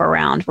relationship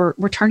around.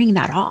 We're turning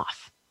that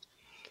off.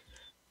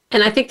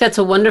 And I think that's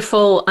a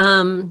wonderful,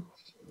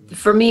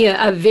 for me,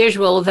 a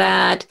visual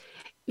that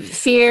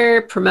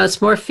fear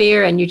promotes more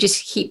fear, and you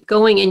just keep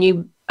going, and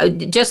you,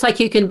 just like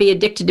you can be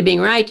addicted to being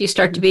right, you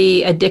start to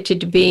be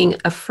addicted to being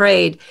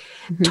afraid.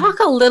 Mm-hmm. Talk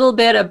a little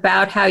bit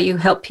about how you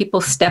help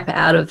people step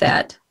out of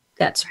that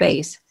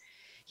space.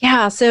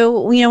 Yeah.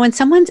 So, when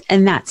someone's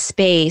in that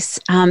space,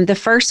 the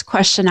first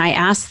question I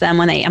ask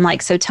them I'm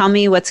like, so tell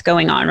me what's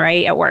going on,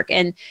 right, at work.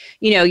 And,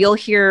 you'll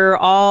hear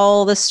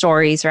all the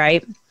stories,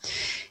 right?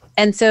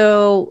 And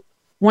so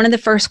one of the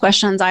first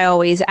questions I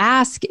always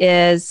ask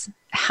is,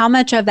 how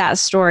much of that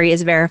story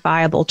is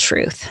verifiable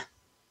truth?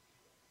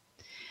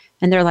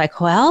 And they're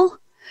like, well,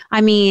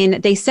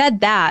 they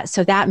said that,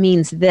 so that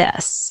means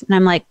this. And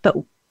I'm like, but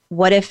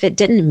what if it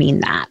didn't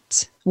mean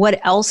that?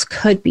 What else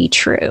could be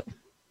true?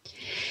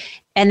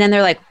 And then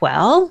they're like,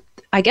 well,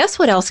 I guess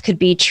what else could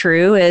be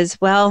true is,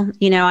 well,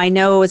 I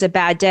know it was a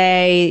bad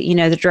day.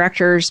 The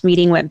director's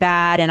meeting went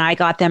bad and I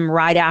got them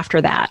right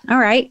after that. All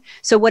right.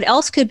 So what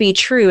else could be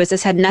true is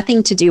this had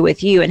nothing to do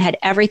with you and had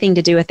everything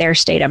to do with their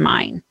state of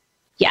mind.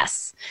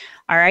 Yes.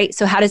 All right.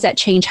 So how does that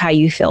change how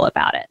you feel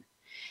about it?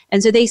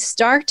 And so they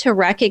start to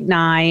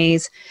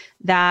recognize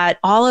that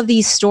all of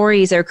these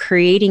stories they're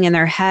creating in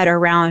their head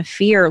around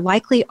fear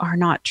likely are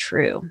not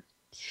true.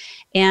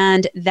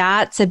 And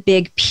that's a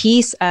big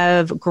piece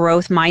of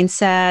growth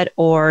mindset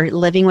or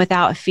living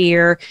without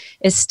fear,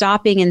 is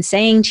stopping and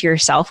saying to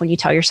yourself, when you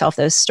tell yourself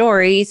those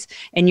stories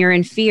and you're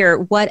in fear,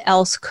 what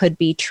else could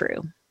be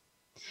true?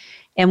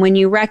 And when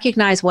you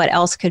recognize what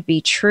else could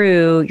be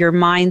true, your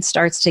mind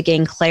starts to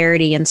gain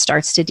clarity and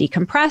starts to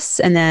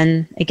decompress. And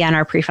then again,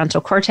 our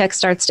prefrontal cortex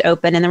starts to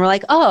open. And then we're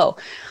like, oh,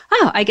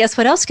 I guess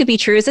what else could be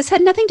true is this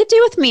had nothing to do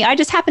with me. I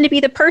just happened to be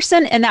the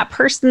person in that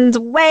person's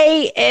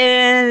way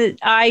and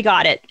I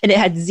got it. And it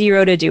had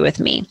zero to do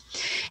with me.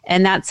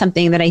 And that's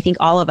something that I think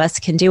all of us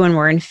can do when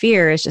we're in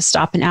fear, is just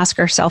stop and ask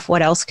ourselves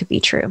what else could be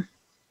true.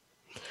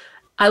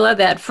 I love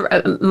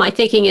that. My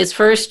thinking is,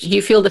 first,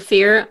 you feel the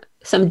fear,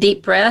 some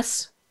deep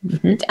breaths.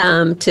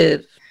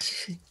 Mm-hmm.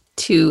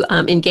 To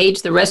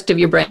engage the rest of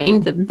your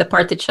brain, the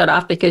part that shut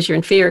off because you're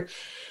in fear.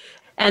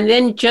 And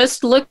then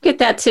just look at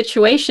that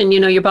situation.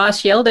 Your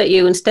boss yelled at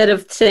you. Instead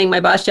of saying, my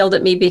boss yelled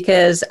at me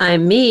because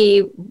I'm me,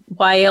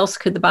 why else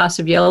could the boss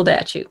have yelled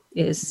at you?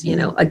 Is,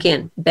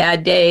 again,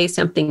 bad day,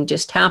 something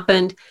just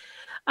happened.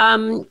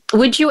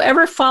 Would you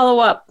ever follow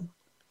up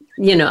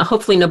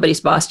hopefully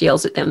nobody's boss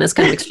yells at them. That's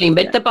kind of extreme.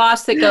 But the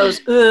boss that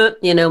goes,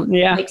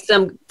 makes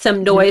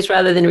some noise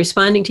rather than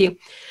responding to you.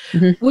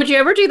 Mm-hmm. Would you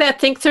ever do that,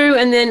 think through,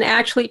 and then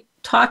actually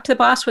talk to the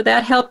boss? Would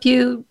that help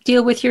you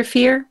deal with your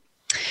fear?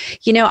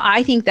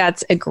 I think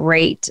that's a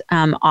great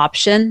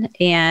option,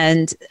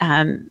 and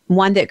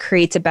one that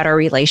creates a better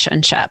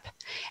relationship.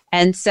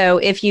 And so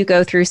if you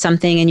go through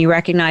something and you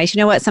recognize,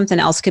 something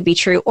else could be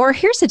true, or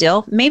here's the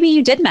deal, maybe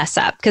you did mess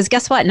up, because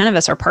guess what? None of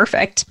us are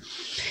perfect.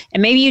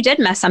 And maybe you did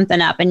mess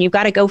something up and you've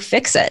got to go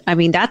fix it. I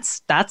mean,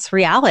 that's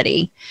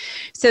reality.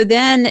 So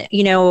then,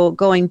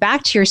 going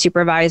back to your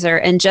supervisor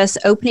and just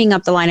opening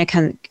up the line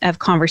of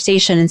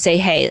conversation and say,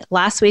 hey,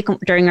 last week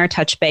during our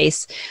touch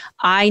base,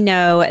 I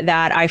know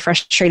that I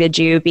frustrated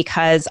you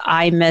because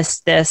I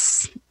missed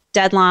this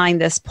deadline,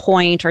 this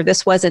point, or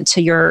this wasn't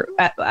to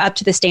up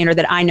to the standard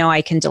that I know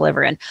I can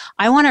deliver in.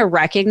 I want to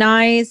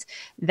recognize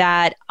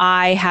that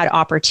I had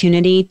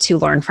opportunity to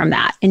learn from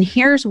that. And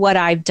here's what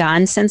I've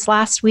done since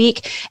last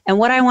week. And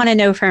what I want to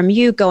know from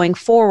you going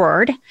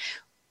forward,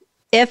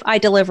 if I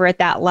deliver at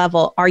that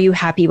level, are you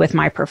happy with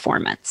my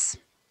performance?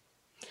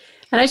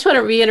 And I just want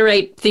to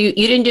reiterate, you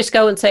didn't just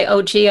go and say,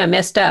 oh, gee, I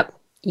messed up.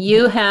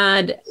 You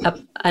had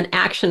an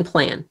action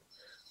plan,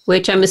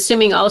 which I'm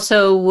assuming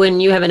also when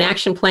you have an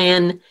action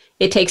plan,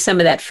 it takes some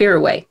of that fear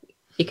away.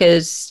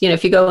 Because,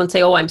 if you go and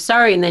say, oh, I'm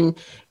sorry, and then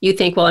you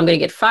think, well, I'm going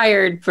to get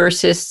fired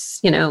versus,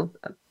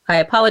 I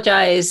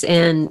apologize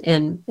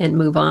and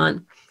move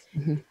on.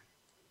 Mm-hmm.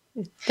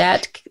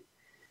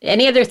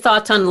 Any other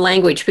thoughts on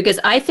language? Because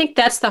I think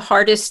that's the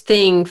hardest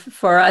thing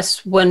for us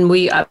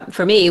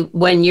for me,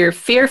 when you're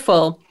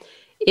fearful,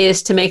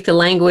 is to make the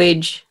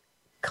language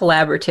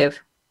collaborative.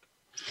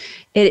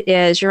 It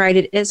is. You're right.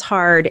 It is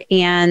hard.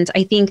 And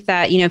I think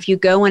that, if you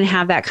go and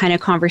have that kind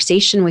of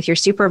conversation with your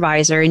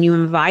supervisor and you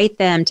invite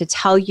them to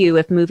tell you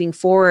if moving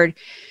forward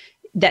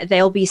that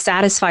they'll be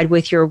satisfied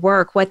with your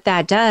work, what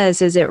that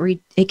does is it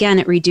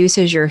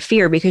reduces your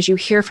fear, because you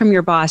hear from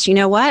your boss, you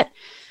know what?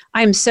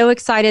 I'm so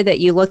excited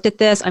that you looked at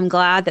this. I'm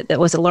glad that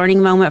was a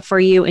learning moment for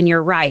you. And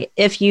you're right.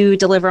 If you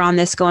deliver on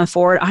this going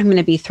forward, I'm going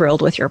to be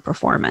thrilled with your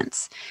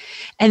performance.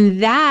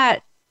 And that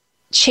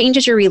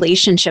changes your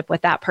relationship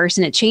with that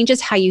person. It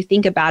changes how you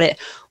think about it.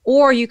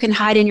 Or you can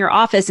hide in your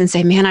office and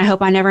say, man, I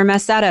hope I never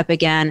mess that up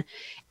again.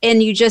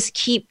 And you just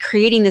keep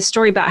creating this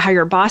story about how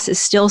your boss is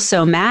still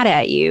so mad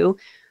at you,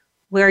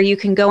 where you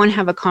can go and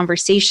have a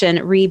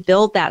conversation,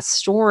 rebuild that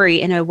story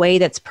in a way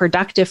that's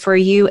productive for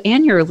you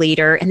and your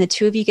leader. And the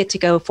two of you get to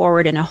go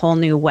forward in a whole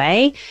new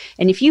way.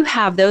 And if you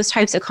have those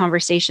types of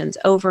conversations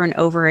over and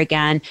over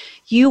again,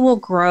 you will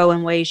grow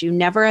in ways you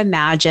never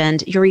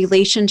imagined. Your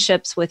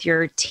relationships with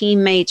your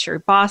teammates, your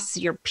boss,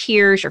 your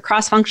peers, your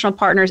cross-functional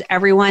partners,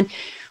 everyone.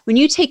 When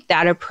you take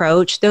that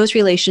approach, those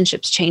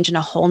relationships change in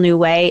a whole new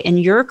way,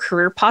 and your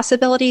career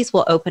possibilities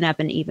will open up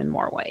in even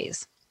more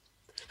ways.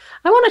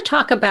 I want to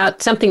talk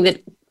about something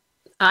that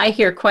I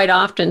hear quite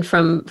often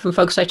from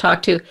folks I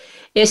talk to,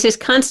 is this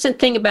constant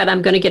thing about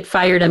I'm going to get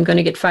fired, I'm going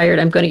to get fired,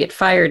 I'm going to get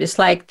fired. It's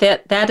like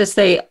that is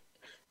the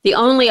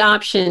only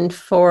option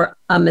for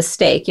a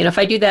mistake. If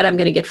I do that, I'm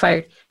going to get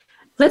fired.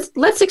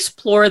 Let's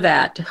explore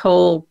that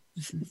whole.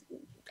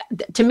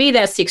 To me,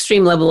 that's the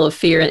extreme level of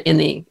fear in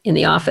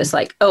the office.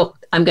 Like, oh,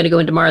 I'm going to go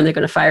in tomorrow and they're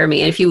going to fire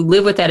me. And if you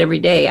live with that every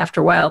day, after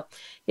a while,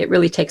 it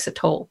really takes a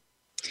toll.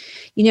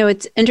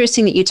 It's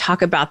interesting that you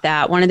talk about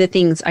that. One of the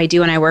things I do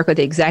when I work with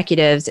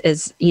executives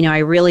is, I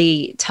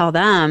really tell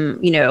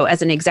them,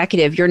 as an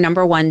executive, your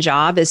number one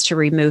job is to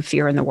remove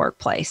fear in the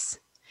workplace,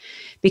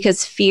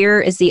 because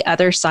fear is the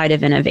other side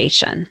of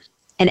innovation.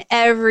 And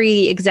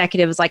every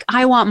executive is like,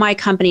 I want my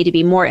company to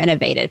be more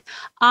innovative.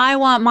 I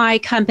want my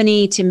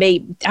company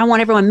I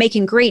want everyone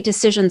making great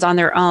decisions on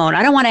their own.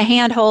 I don't want to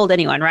handhold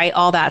anyone, right?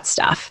 All that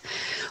stuff.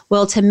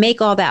 Well, to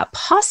make all that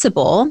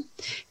possible,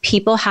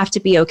 people have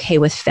to be okay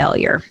with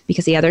failure,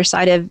 because the other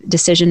side of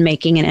decision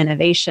making and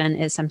innovation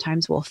is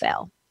sometimes we'll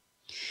fail.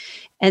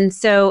 And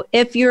so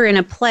if you're in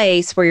a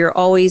place where you're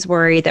always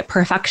worried that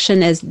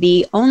perfection is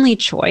the only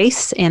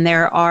choice, and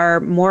there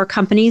are more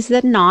companies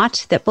than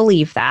not that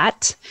believe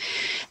that,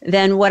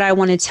 then what I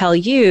want to tell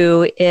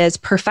you is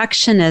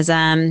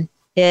perfectionism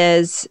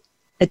is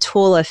a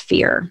tool of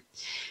fear.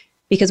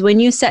 Because when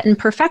you set in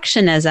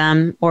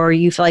perfectionism, or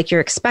you feel like you're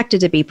expected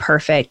to be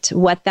perfect,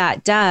 what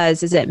that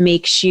does is it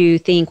makes you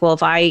think, well,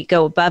 if I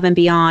go above and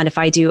beyond, if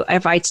I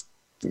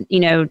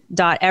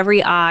dot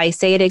every I,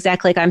 say it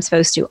exactly like I'm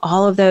supposed to,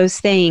 all of those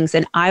things,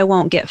 and I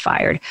won't get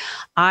fired.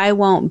 I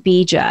won't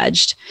be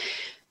judged.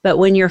 But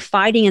when you're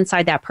fighting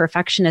inside that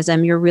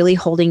perfectionism, you're really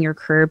holding your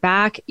career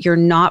back. You're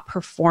not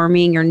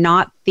performing. You're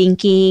not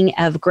thinking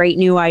of great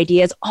new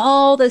ideas.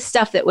 All the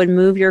stuff that would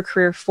move your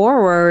career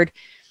forward,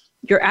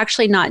 you're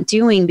actually not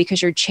doing,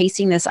 because you're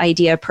chasing this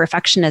idea of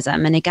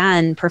perfectionism. And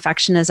again,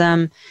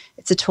 perfectionism,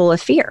 it's a tool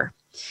of fear.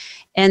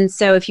 And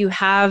so if you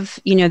have,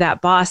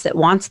 that boss that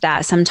wants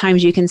that,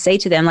 sometimes you can say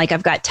to them, like,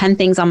 I've got 10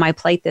 things on my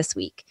plate this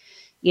week.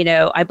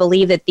 I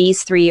believe that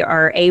these 3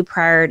 are A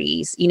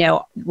priorities.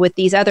 With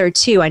these other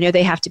 2, I know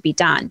they have to be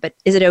done, but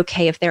is it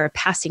okay if they're a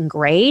passing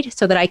grade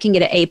so that I can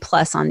get an A+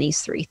 on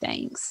these 3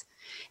 things?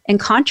 and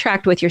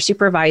contract with your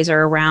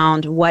supervisor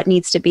around what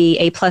needs to be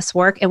A+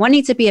 work and what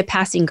needs to be a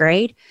passing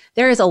grade.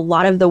 There is a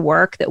lot of the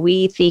work that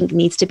we think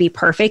needs to be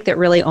perfect that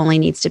really only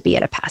needs to be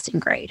at a passing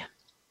grade.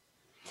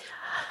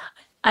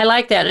 I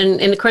like that.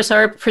 And of course,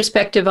 our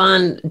perspective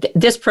on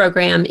this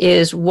program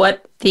is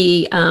what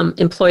the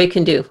employee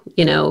can do.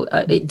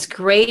 It's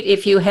great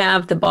if you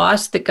have the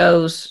boss that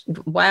goes,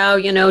 wow,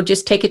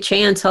 just take a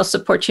chance. I'll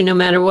support you no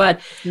matter what.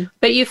 Mm-hmm.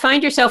 But you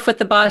find yourself with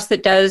the boss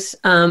that does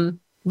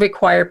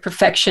require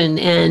perfection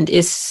and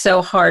is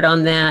so hard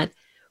on that.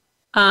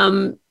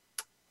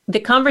 The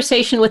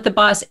conversation with the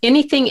boss,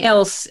 anything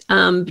else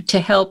to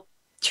help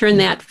turn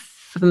that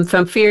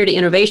from fear to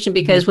innovation?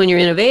 Because when you're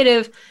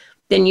innovative,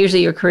 then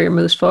usually your career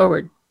moves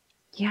forward.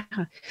 Yeah.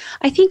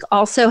 I think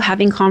also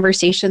having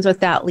conversations with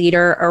that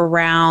leader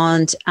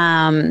around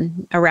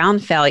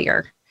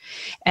failure.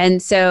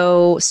 And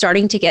so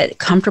starting to get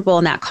comfortable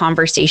in that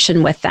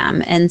conversation with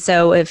them. And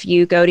so if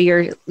you go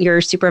to your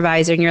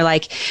supervisor and you're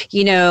like,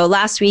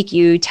 last week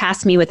you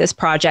tasked me with this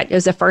project. It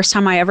was the first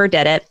time I ever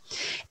did it.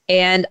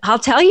 And I'll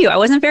tell you, I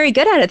wasn't very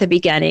good at it at the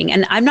beginning.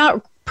 And I'm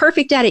not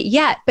perfect at it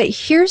yet, but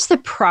here's the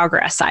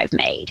progress I've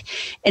made.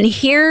 And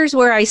here's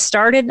where I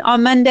started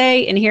on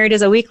Monday, and here it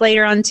is a week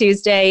later on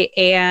Tuesday,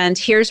 and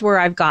here's where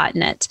I've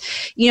gotten it.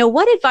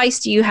 What advice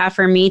do you have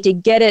for me to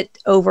get it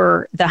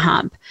over the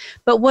hump?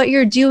 But what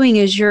you're doing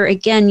is you're,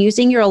 again,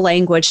 using your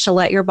language to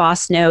let your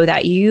boss know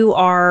that you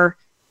are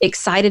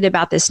excited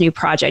about this new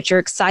project. You're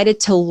excited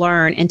to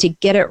learn and to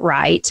get it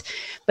right,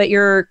 but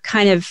you're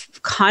kind of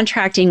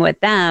contracting with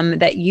them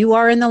that you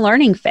are in the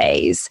learning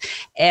phase.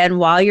 And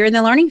while you're in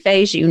the learning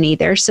phase, you need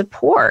their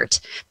support.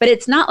 But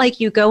it's not like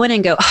you go in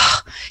and go,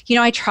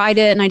 I tried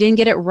it and I didn't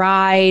get it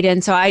right.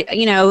 And so I,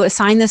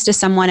 assign this to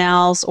someone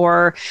else,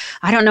 or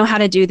I don't know how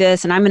to do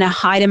this. And I'm going to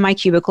hide in my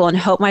cubicle and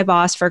hope my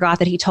boss forgot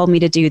that he told me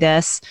to do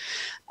this.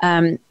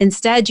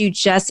 Instead, you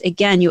just,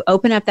 again, you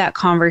open up that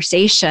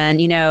conversation.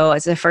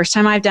 It's the first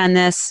time I've done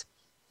this.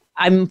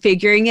 I'm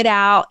figuring it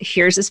out.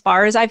 Here's as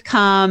far as I've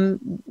come.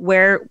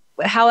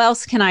 How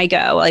else can I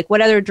go? Like, what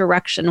other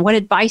direction? What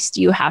advice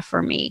do you have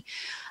for me?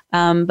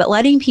 But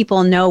letting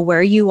people know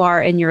where you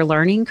are in your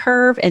learning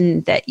curve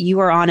and that you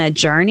are on a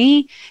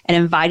journey and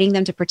inviting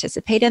them to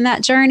participate in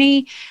that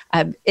journey,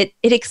 it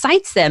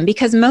excites them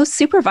because most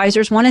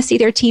supervisors want to see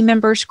their team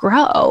members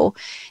grow.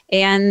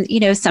 And,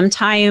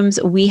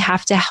 sometimes we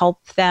have to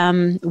help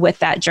them with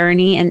that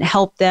journey and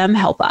help them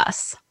help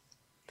us.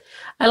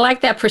 I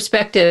like that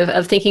perspective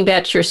of thinking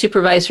about your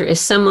supervisor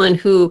as someone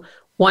who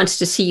wants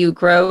to see you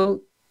grow.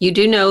 You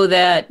do know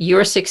that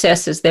your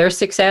success is their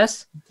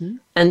success. Mm-hmm.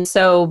 And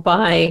so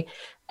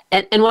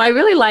and what I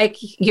really like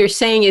you're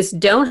saying is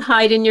don't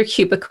hide in your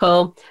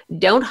cubicle,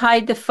 don't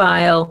hide the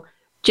file,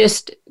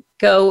 just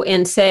go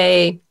and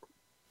say,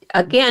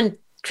 again,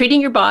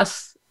 treating your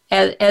boss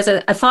as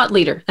a thought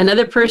leader,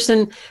 another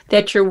person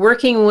that you're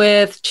working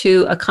with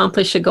to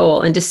accomplish a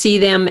goal, and to see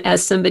them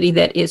as somebody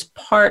that is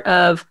part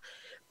of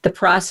the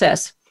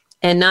process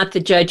and not the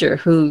judger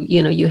who,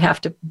 you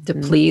have to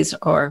please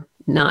or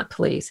not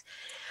please.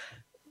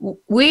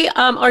 We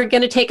are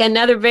going to take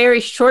another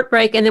very short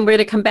break, and then we're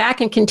going to come back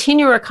and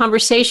continue our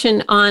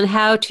conversation on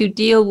how to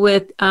deal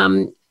with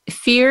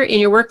fear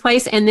in your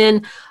workplace, and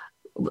then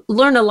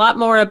learn a lot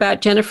more about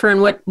Jennifer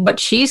and what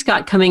she's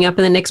got coming up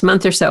in the next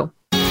month or so.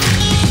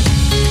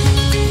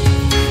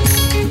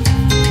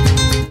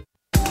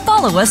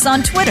 Follow us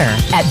on Twitter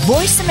at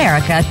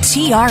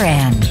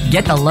VoiceAmericaTRN.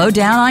 Get the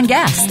lowdown on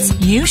guests,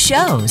 new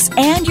shows,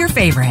 and your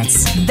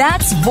favorites.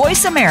 That's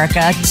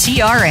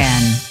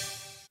VoiceAmericaTRN.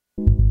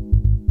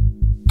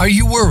 Are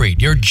you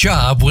worried your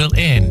job will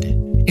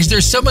end? Is there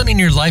someone in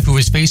your life who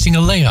is facing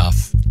a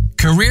layoff?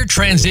 Career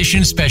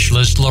transition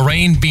specialist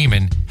Lorraine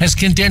Beeman has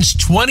condensed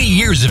 20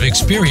 years of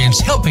experience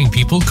helping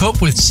people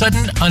cope with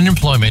sudden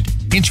unemployment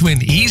into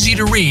an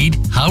easy-to-read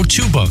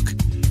how-to book,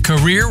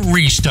 Career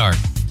Restart.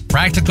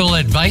 Practical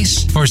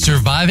advice for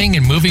surviving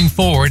and moving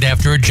forward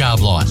after a job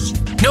loss.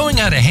 Knowing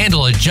how to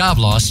handle a job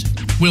loss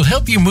will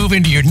help you move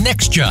into your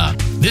next job.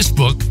 This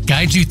book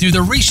guides you through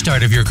the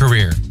restart of your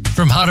career,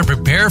 from how to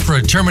prepare for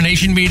a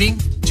termination meeting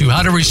to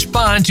how to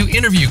respond to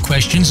interview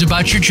questions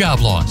about your job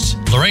loss.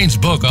 Lorraine's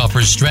book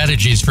offers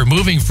strategies for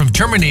moving from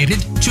terminated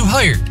to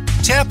hired.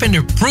 Tap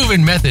into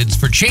proven methods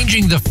for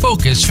changing the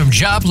focus from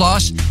job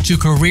loss to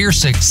career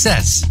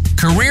success.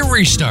 Career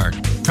Restart.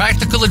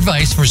 Practical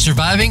advice for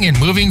surviving and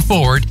moving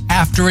forward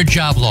after a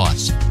job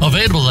loss.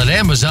 Available at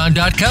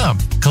Amazon.com.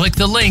 Click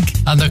the link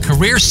on the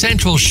Career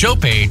Central show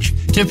page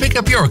to pick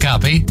up your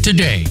copy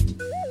today.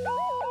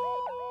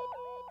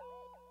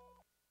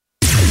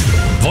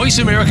 Voice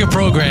America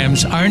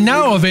programs are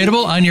now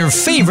available on your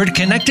favorite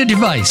connected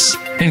device,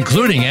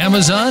 including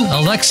Amazon,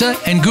 Alexa,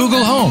 and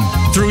Google Home.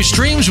 Through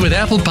streams with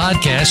Apple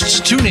Podcasts,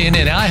 TuneIn,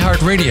 and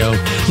iHeartRadio,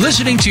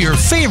 listening to your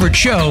favorite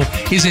show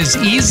is as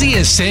easy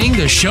as saying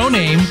the show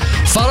name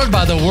followed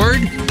by the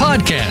word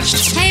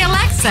podcast. Hey,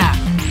 Alexa,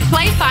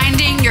 play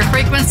Finding Your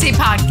Frequency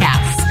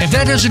podcast. If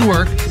that doesn't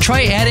work,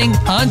 try adding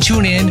on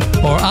TuneIn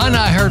or on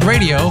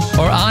iHeartRadio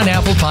or on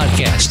Apple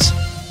Podcasts.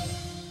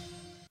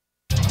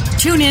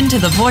 Tune in to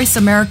the Voice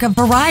America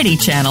Variety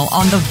channel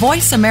on the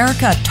Voice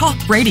America Talk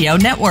Radio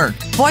Network.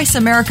 Voice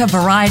America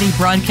Variety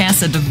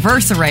broadcasts a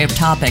diverse array of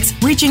topics,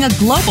 reaching a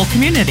global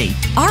community.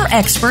 Our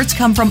experts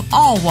come from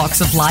all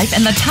walks of life,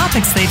 and the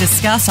topics they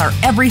discuss are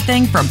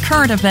everything from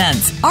current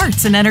events,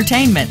 arts and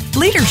entertainment,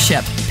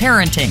 leadership,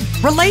 parenting,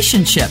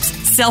 relationships,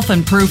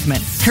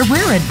 self-improvement,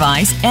 career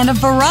advice, and a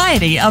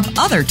variety of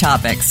other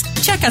topics.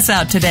 Check us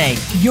out today.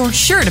 You're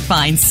sure to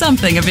find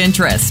something of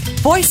interest.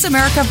 Voice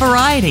America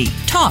Variety.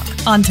 Talk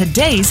on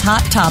today's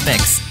hot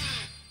topics.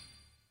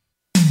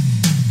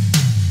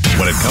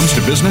 When it comes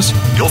to business,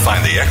 you'll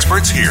find the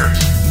experts here.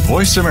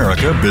 Voice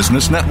America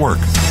Business Network.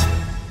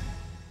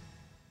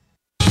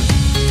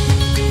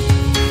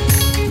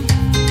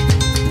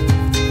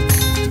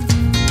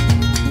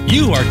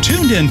 You are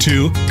tuned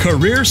into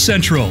Career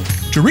Central.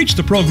 To reach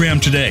the program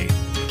today,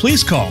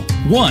 please call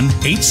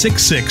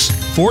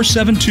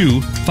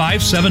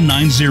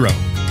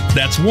 1-866-472-5790.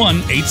 That's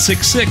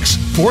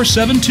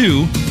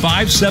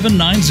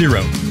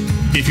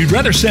 1-866-472-5790. If you'd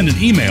rather send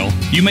an email,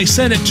 you may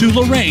send it to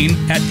Lorraine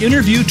at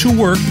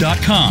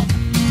interview2work.com.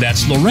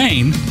 That's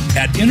Lorraine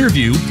at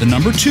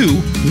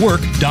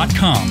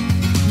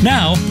interview2work.com.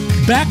 Now,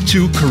 back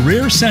to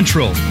Career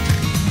Central.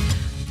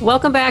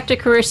 Welcome back to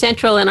Career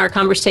Central and our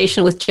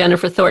conversation with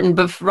Jennifer Thornton.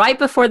 But right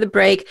before the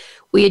break,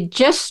 we had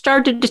just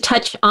started to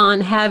touch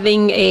on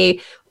having a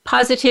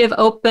positive,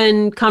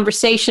 open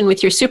conversation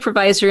with your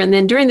supervisor. And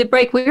then during the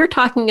break, we were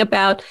talking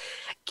about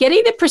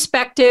getting the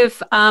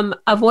perspective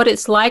of what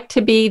it's like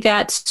to be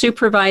that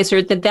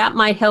supervisor, that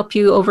might help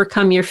you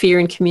overcome your fear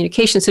in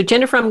communication. So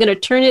Jennifer, I'm going to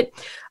turn it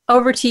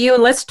over to you,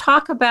 and let's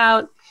talk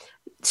about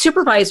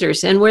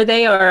supervisors and where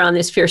they are on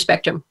this fear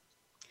spectrum.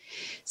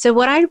 So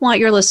what I want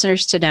your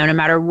listeners to know, no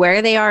matter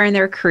where they are in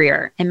their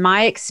career, in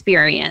my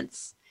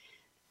experience,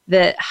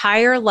 the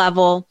higher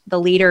level the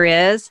leader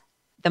is,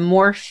 the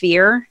more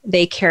fear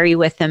they carry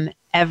with them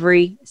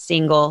every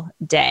single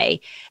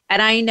day.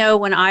 And I know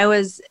when I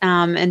was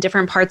in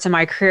different parts of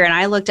my career and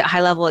I looked at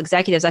high-level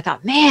executives, I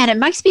thought, man, it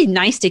must be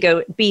nice to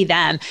go be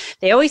them.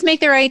 They always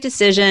make the right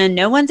decision.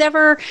 No one's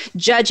ever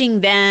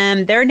judging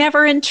them. They're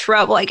never in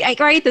trouble.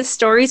 Right? The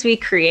stories we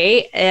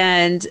create.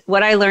 And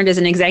what I learned as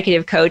an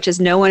executive coach is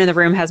no one in the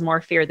room has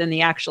more fear than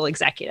the actual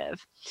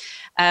executive.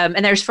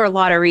 And there's for a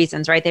lot of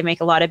reasons, right? They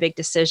make a lot of big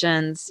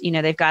decisions. You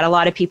know, they've got a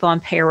lot of people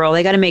on payroll.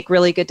 They got to make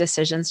really good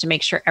decisions to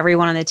make sure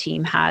everyone on the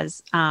team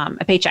has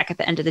a paycheck at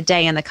the end of the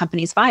day and the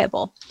company's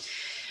viable.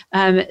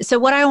 So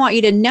what I want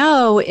you to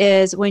know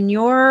is when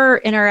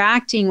you're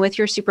interacting with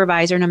your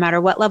supervisor, no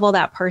matter what level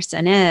that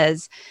person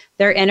is,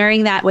 they're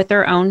entering that with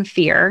their own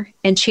fear.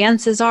 And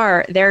chances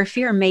are their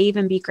fear may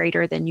even be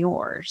greater than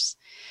yours.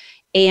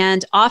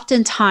 And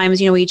oftentimes,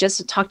 we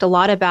just talked a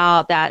lot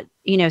about that,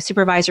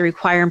 supervisor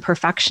requiring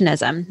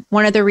perfectionism.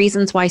 One of the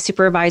reasons why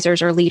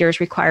supervisors or leaders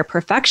require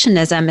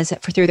perfectionism is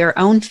through their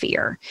own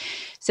fear.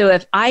 So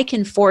if I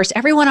can force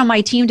everyone on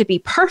my team to be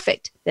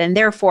perfect, then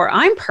therefore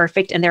I'm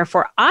perfect and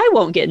therefore I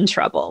won't get in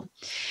trouble.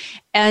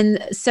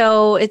 And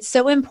so it's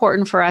so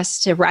important for us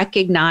to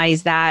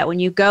recognize that when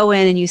you go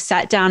in and you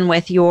sit down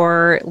with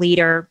your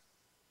leader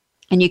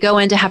and you go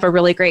in to have a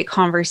really great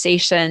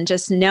conversation,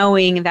 just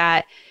knowing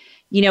that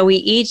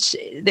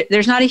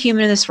there's not a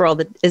human in this world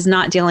that is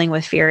not dealing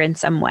with fear in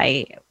some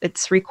way.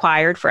 It's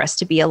required for us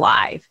to be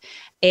alive,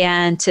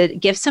 and to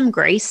give some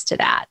grace to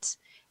that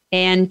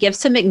and give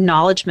some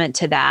acknowledgement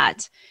to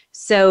that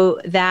so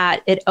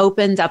that it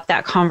opens up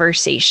that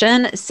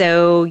conversation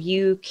so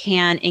you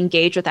can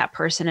engage with that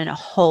person in a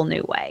whole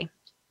new way.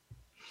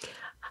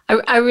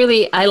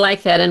 I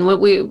like that. And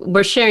what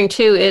we're sharing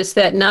too is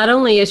that not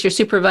only is your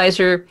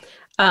supervisor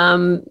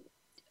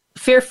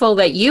fearful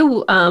that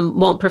you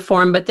won't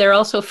perform, but they're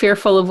also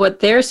fearful of what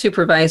their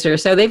supervisor.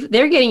 So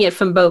they're getting it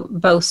from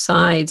both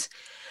sides.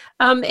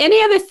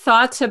 Any other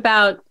thoughts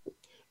about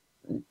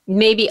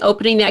maybe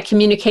opening that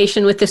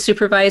communication with the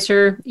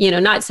supervisor?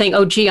 Not saying,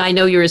 "Oh, gee, I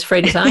know you're as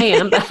afraid as I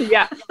am," but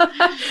yeah,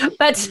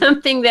 but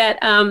something that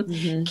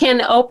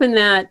can open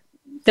that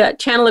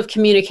channel of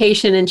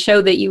communication and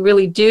show that you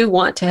really do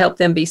want to help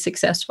them be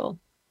successful.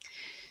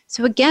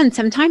 So again,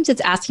 sometimes it's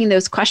asking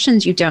those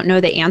questions you don't know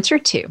the answer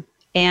to.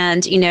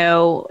 And,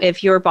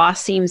 if your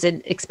boss seems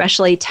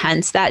especially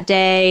tense that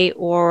day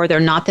or they're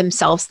not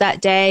themselves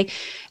that day,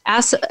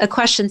 ask a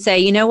question, say,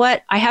 you know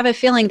what, I have a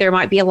feeling there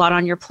might be a lot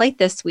on your plate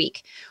this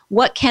week.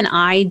 What can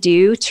I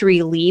do to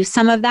relieve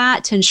some of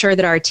that to ensure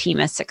that our team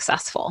is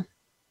successful?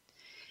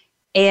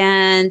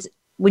 And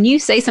when you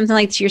say something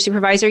like to your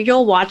supervisor,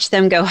 you'll watch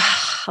them go,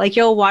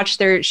 you'll watch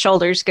their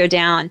shoulders go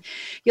down.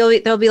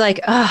 They'll be like,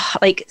 oh,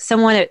 like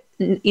someone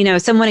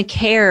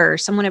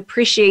cares, someone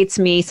appreciates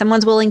me,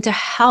 someone's willing to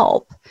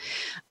help.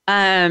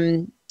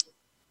 Those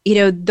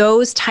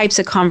types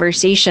of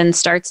conversations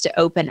starts to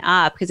open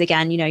up because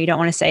again, you don't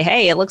want to say,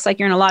 hey, it looks like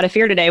you're in a lot of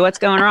fear today. What's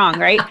going wrong?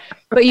 Right.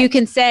 But you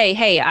can say,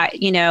 hey,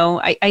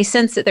 I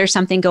sense that there's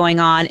something going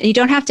on, and you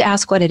don't have to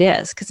ask what it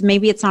is because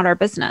maybe it's not our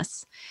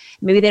business.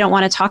 Maybe they don't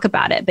want to talk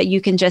about it, but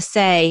you can just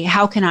say,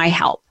 how can I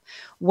help?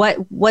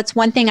 What's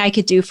one thing I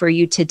could do for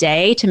you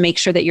today to make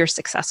sure that you're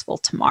successful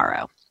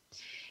tomorrow?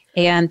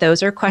 And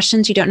those are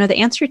questions you don't know the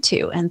answer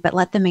to, but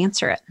let them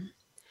answer it.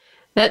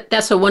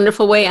 That's a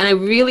wonderful way. And I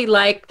really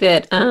like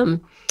that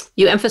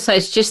you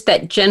emphasize just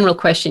that general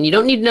question. You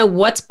don't need to know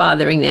what's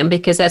bothering them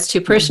because that's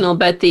too personal,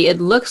 but it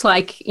looks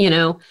like,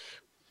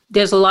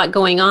 there's a lot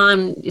going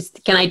on.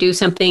 Can I do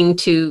something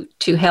to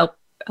help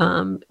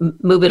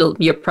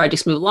your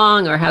projects move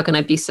along, or how can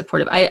I be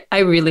supportive? I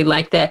really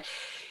like that.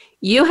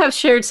 You have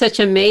shared such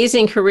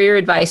amazing career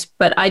advice,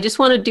 but I just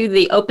want to do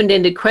the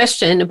open-ended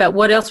question about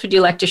what else would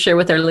you like to share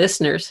with our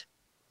listeners?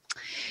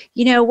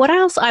 What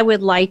else I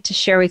would like to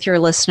share with your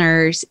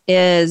listeners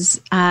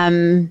is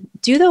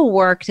do the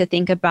work to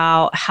think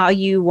about how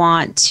you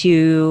want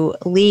to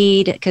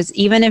lead, because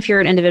even if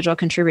you're an individual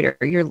contributor,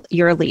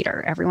 you're a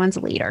leader. Everyone's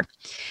a leader.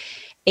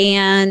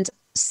 And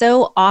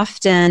so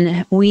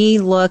often we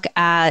look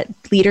at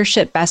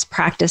leadership best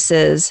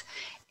practices,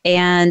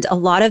 and a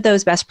lot of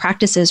those best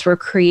practices were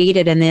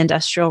created in the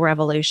Industrial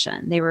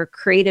Revolution. They were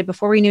created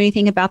before we knew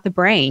anything about the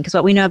brain, because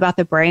what we know about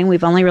the brain,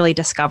 we've only really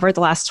discovered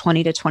the last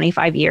 20 to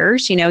 25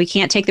 years. You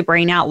can't take the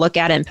brain out, look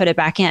at it, and put it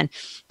back in.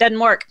 Doesn't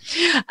work.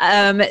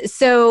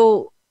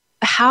 So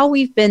how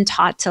we've been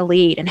taught to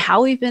lead and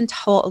how we've been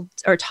told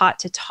or taught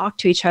to talk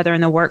to each other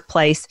in the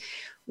workplace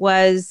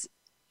was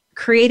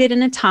created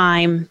in a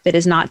time that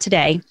is not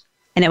today.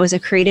 And it was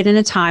created in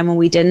a time when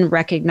we didn't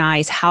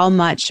recognize how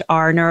much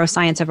our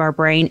neuroscience of our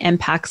brain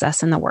impacts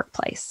us in the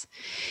workplace.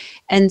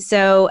 And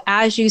so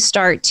as you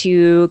start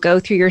to go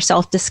through your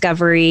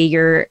self-discovery,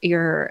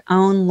 your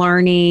own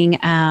learning,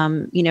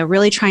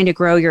 really trying to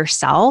grow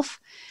yourself,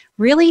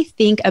 really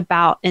think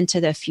about into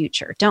the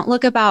future. Don't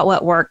look about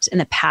what worked in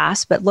the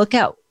past, but look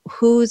at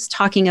who's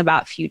talking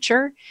about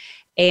future,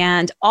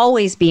 and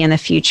always be in the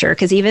future.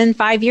 Because even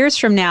 5 years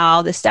from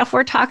now, the stuff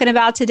we're talking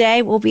about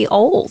today will be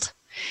old.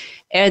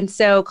 And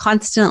so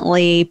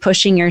constantly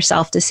pushing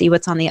yourself to see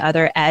what's on the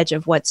other edge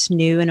of what's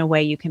new in a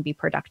way you can be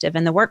productive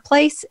in the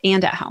workplace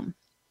and at home.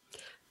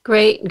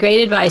 Great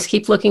advice.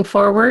 Keep looking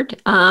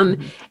forward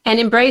and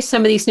embrace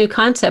some of these new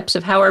concepts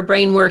of how our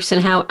brain works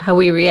and how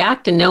we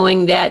react, and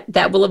knowing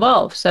that will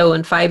evolve. So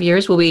in 5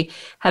 years, we'll be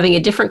having a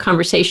different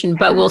conversation,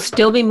 but we'll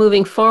still be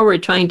moving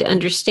forward, trying to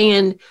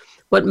understand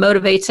what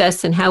motivates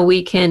us and how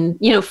we can,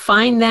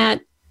 find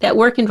that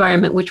work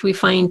environment, which we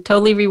find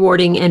totally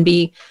rewarding, and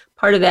be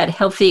part of that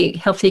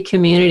healthy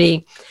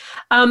community.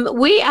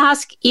 We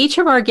ask each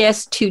of our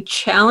guests to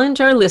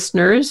challenge our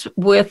listeners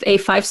with a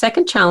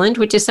 5-second challenge,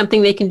 which is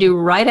something they can do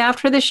right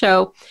after the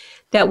show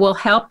that will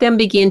help them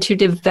begin to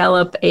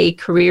develop a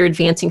career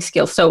advancing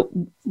skill. So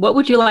what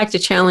would you like to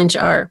challenge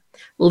our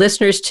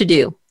listeners to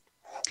do?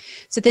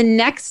 So the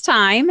next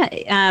time,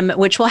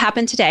 which will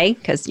happen today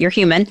because you're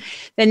human,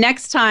 the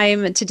next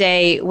time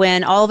today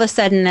when all of a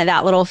sudden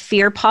that little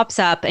fear pops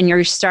up and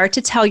you start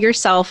to tell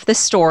yourself the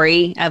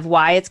story of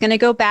why it's going to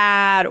go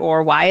bad,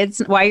 or why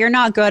you're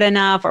not good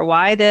enough, or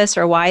why this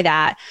or why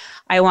that,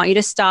 I want you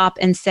to stop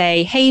and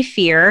say, hey,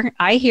 fear,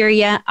 I hear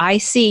you, I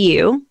see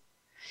you,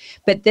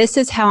 but this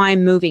is how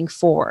I'm moving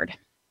forward.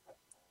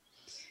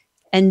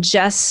 And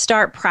just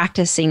start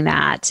practicing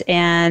that.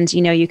 And,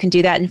 you can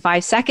do that in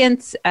 5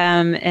 seconds,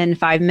 in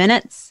 5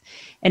 minutes.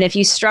 And if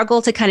you struggle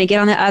to kind of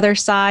get on the other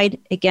side,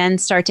 again,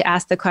 start to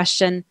ask the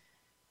question,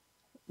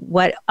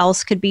 what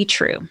else could be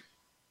true?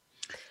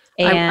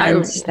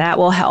 And that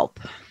will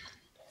help.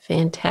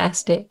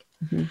 Fantastic.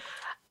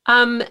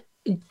 Mm-hmm.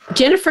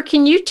 Jennifer,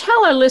 can you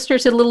tell our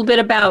listeners a little bit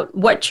about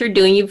what you're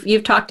doing?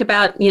 You've talked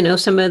about,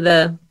 some of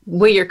the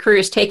where your career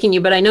is taking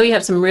you, but I know you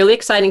have some really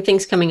exciting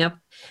things coming up,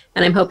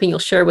 and I'm hoping you'll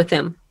share with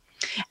them.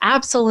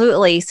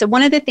 Absolutely. So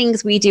one of the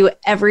things we do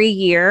every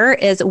year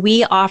is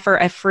we offer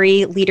a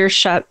free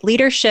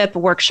leadership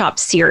workshop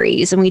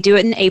series, and we do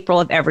it in April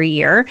of every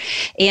year.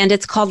 And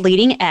it's called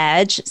Leading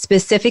Edge,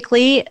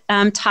 specifically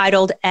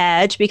titled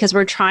Edge, because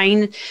we're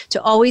trying to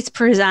always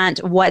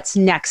present what's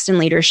next in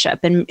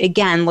leadership, and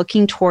again,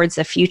 looking towards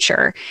the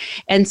future.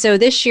 And so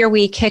this year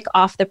we kick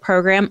off the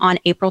program on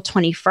April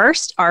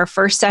 21st. Our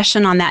first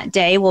session on that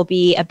day will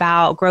be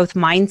about growth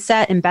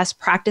mindset and best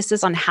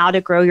practices on how to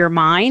grow your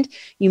mind.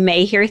 You may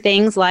hear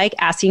things like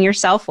asking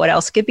yourself what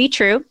else could be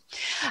true.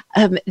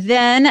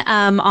 Then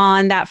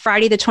on that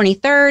Friday, the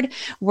 23rd,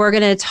 we're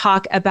going to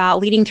talk about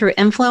leading through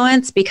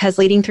influence, because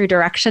leading through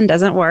direction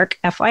doesn't work.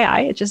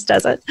 FYI, it just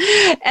doesn't.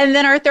 And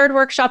then our third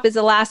workshop is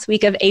the last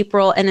week of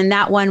April. And in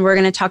that one, we're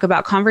going to talk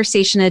about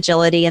conversation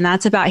agility. And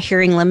that's about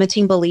hearing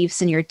limiting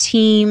beliefs in your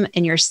team,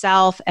 in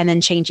yourself, and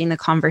then changing the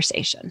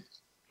conversation.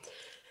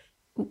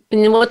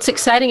 And what's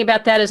exciting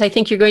about that is I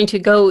think you're going to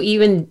go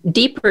even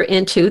deeper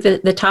into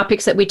the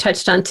topics that we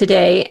touched on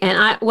today.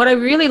 And what I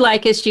really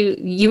like is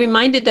you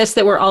reminded us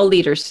that we're all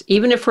leaders.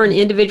 Even if we're an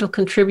individual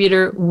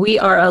contributor, we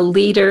are a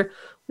leader.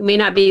 We may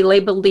not be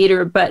labeled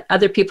leader, but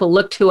other people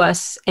look to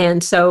us.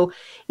 And so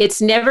it's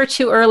never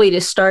too early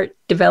to start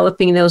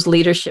developing those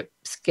leadership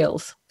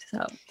skills.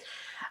 So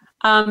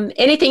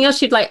anything else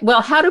you'd like?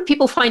 Well, how do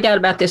people find out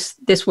about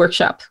this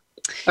workshop?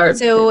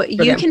 So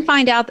you can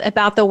find out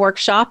about the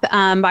workshop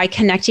by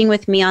connecting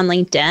with me on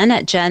LinkedIn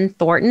at Jen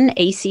Thornton,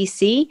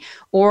 ACC,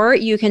 or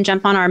you can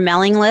jump on our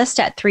mailing list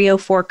at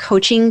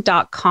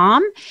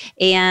 304coaching.com,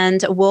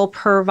 and we'll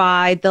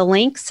provide the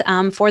links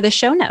for the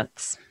show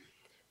notes.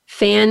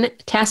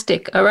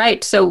 Fantastic. All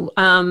right. So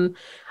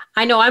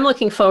I know I'm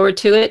looking forward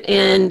to it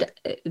and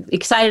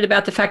excited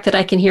about the fact that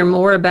I can hear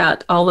more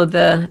about all of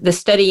the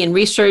study and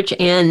research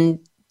and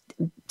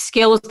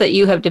skills that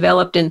you have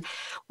developed. And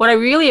what I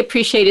really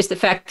appreciate is the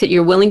fact that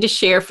you're willing to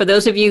share. For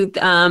those of you,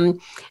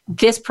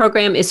 this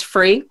program is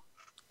free.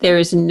 There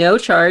is no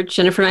charge.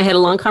 Jennifer and I had a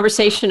long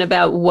conversation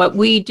about what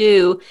we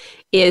do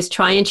is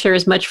try and share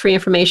as much free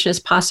information as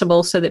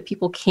possible so that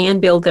people can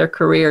build their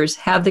careers,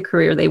 have the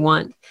career they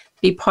want,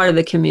 be part of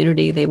the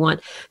community they want.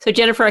 So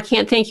Jennifer, I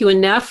can't thank you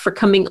enough for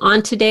coming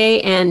on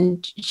today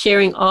and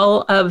sharing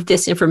all of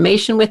this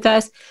information with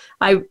us.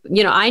 I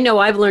know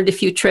I've learned a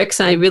few tricks.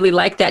 I really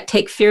like that.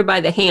 Take fear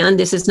by the hand.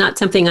 This is not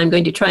something I'm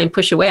going to try and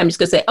push away. I'm just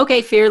going to say,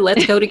 okay, fear,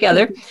 let's go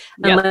together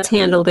and let's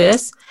handle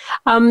this.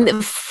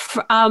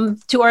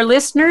 To our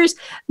listeners,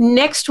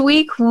 next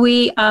week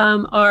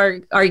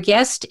our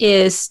guest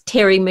is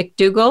Terry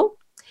McDougall.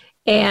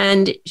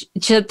 And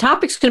the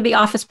topic's going to be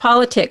office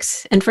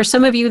politics. And for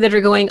some of you that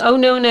are going, oh,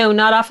 no,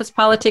 not office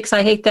politics,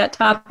 I hate that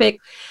topic.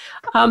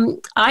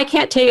 I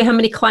can't tell you how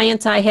many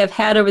clients I have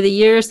had over the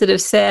years that have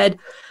said,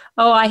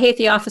 oh, I hate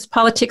the office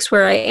politics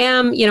where I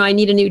am. I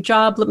need a new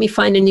job. Let me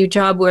find a new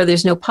job where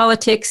there's no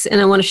politics.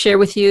 And I want to share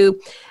with you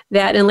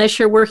that unless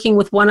you're working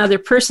with one other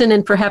person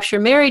and perhaps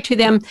you're married to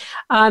them,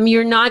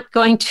 you're not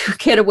going to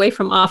get away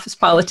from office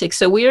politics.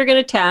 So we are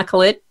going to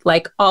tackle it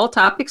like all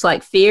topics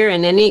like fear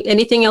and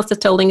anything else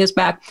that's holding us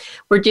back.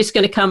 We're just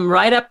going to come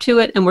right up to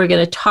it and we're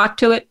going to talk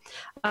to it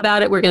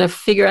about it. We're going to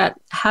figure out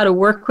how to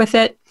work with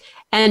it.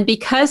 And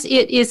because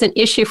it is an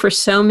issue for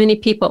so many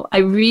people, I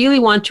really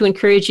want to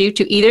encourage you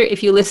to either,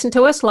 if you listen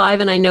to us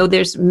live, and I know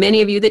there's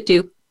many of you that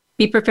do,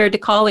 be prepared to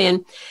call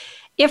in.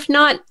 If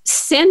not,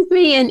 send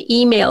me an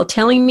email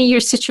telling me your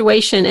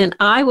situation, and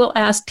I will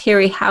ask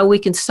Terry how we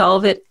can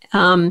solve it,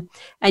 and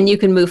you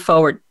can move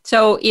forward.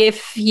 So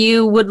if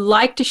you would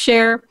like to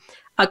share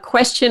a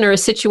question or a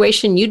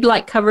situation you'd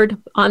like covered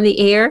on the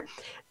air,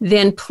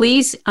 then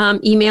please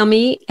email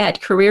me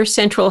at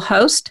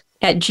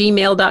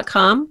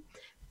careercentralhost@gmail.com.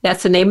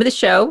 That's the name of the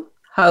show,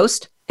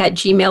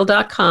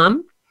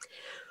 host@gmail.com.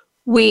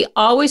 We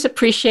always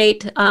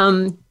appreciate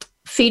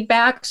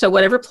feedback. So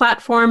whatever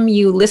platform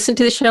you listen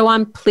to the show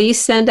on, please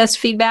send us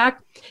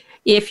feedback.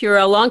 If you're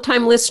a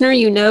longtime listener,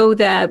 you know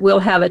that we'll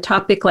have a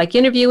topic like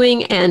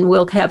interviewing and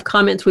we'll have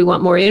comments, we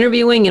want more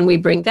interviewing, and we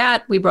bring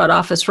that. We brought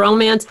office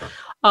romance,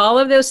 all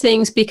of those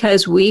things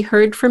because we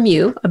heard from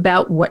you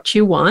about what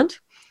you want.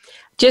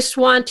 Just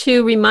want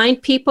to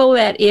remind people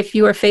that if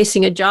you are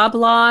facing a job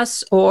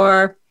loss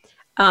or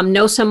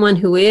know someone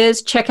who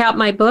is, check out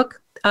my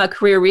book,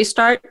 Career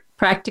Restart,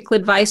 Practical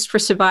Advice for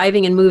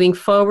Surviving and Moving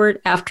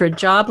Forward After a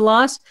Job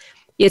Loss.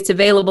 It's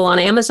available on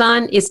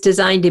Amazon. It's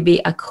designed to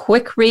be a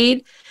quick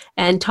read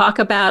and talk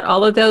about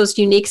all of those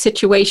unique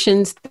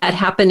situations that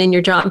happen in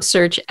your job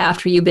search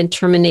after you've been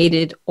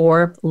terminated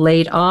or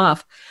laid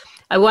off.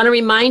 I want to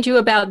remind you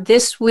about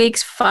this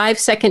week's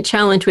 5-second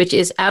challenge, which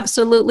is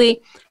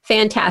absolutely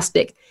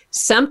fantastic.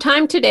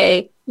 Sometime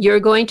today, you're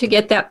going to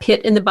get that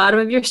pit in the bottom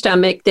of your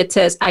stomach that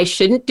says, I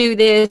shouldn't do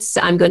this.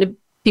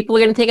 People are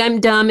going to think I'm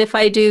dumb if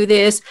I do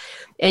this.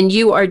 And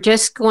you are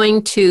just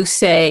going to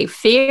say,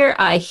 fear,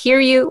 I hear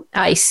you,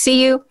 I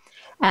see you,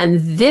 and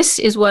this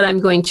is what I'm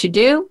going to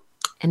do.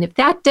 And if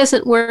that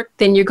doesn't work,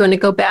 then you're going to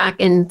go back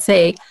and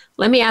say,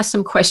 let me ask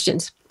some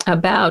questions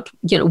about,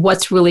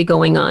 what's really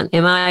going on.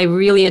 Am I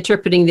really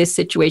interpreting this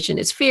situation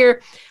as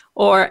fear,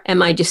 or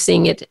am I just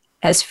seeing it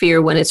as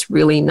fear when it's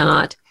really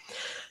not?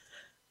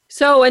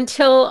 So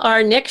until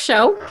our next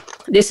show,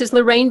 this is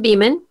Lorraine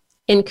Beeman,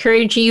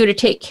 encouraging you to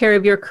take care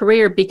of your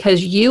career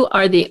because you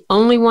are the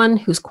only one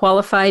who's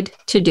qualified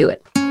to do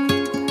it.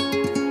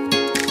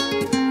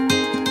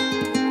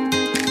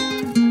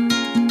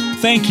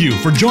 Thank you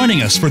for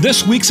joining us for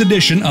this week's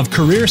edition of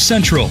Career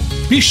Central.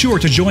 Be sure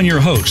to join your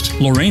host,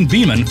 Lorraine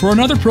Beeman, for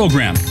another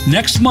program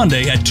next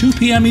Monday at 2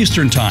 p.m.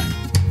 Eastern Time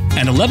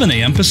and 11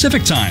 a.m.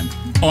 Pacific Time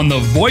on the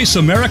Voice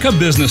America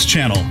Business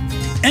Channel.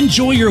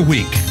 Enjoy your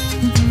week.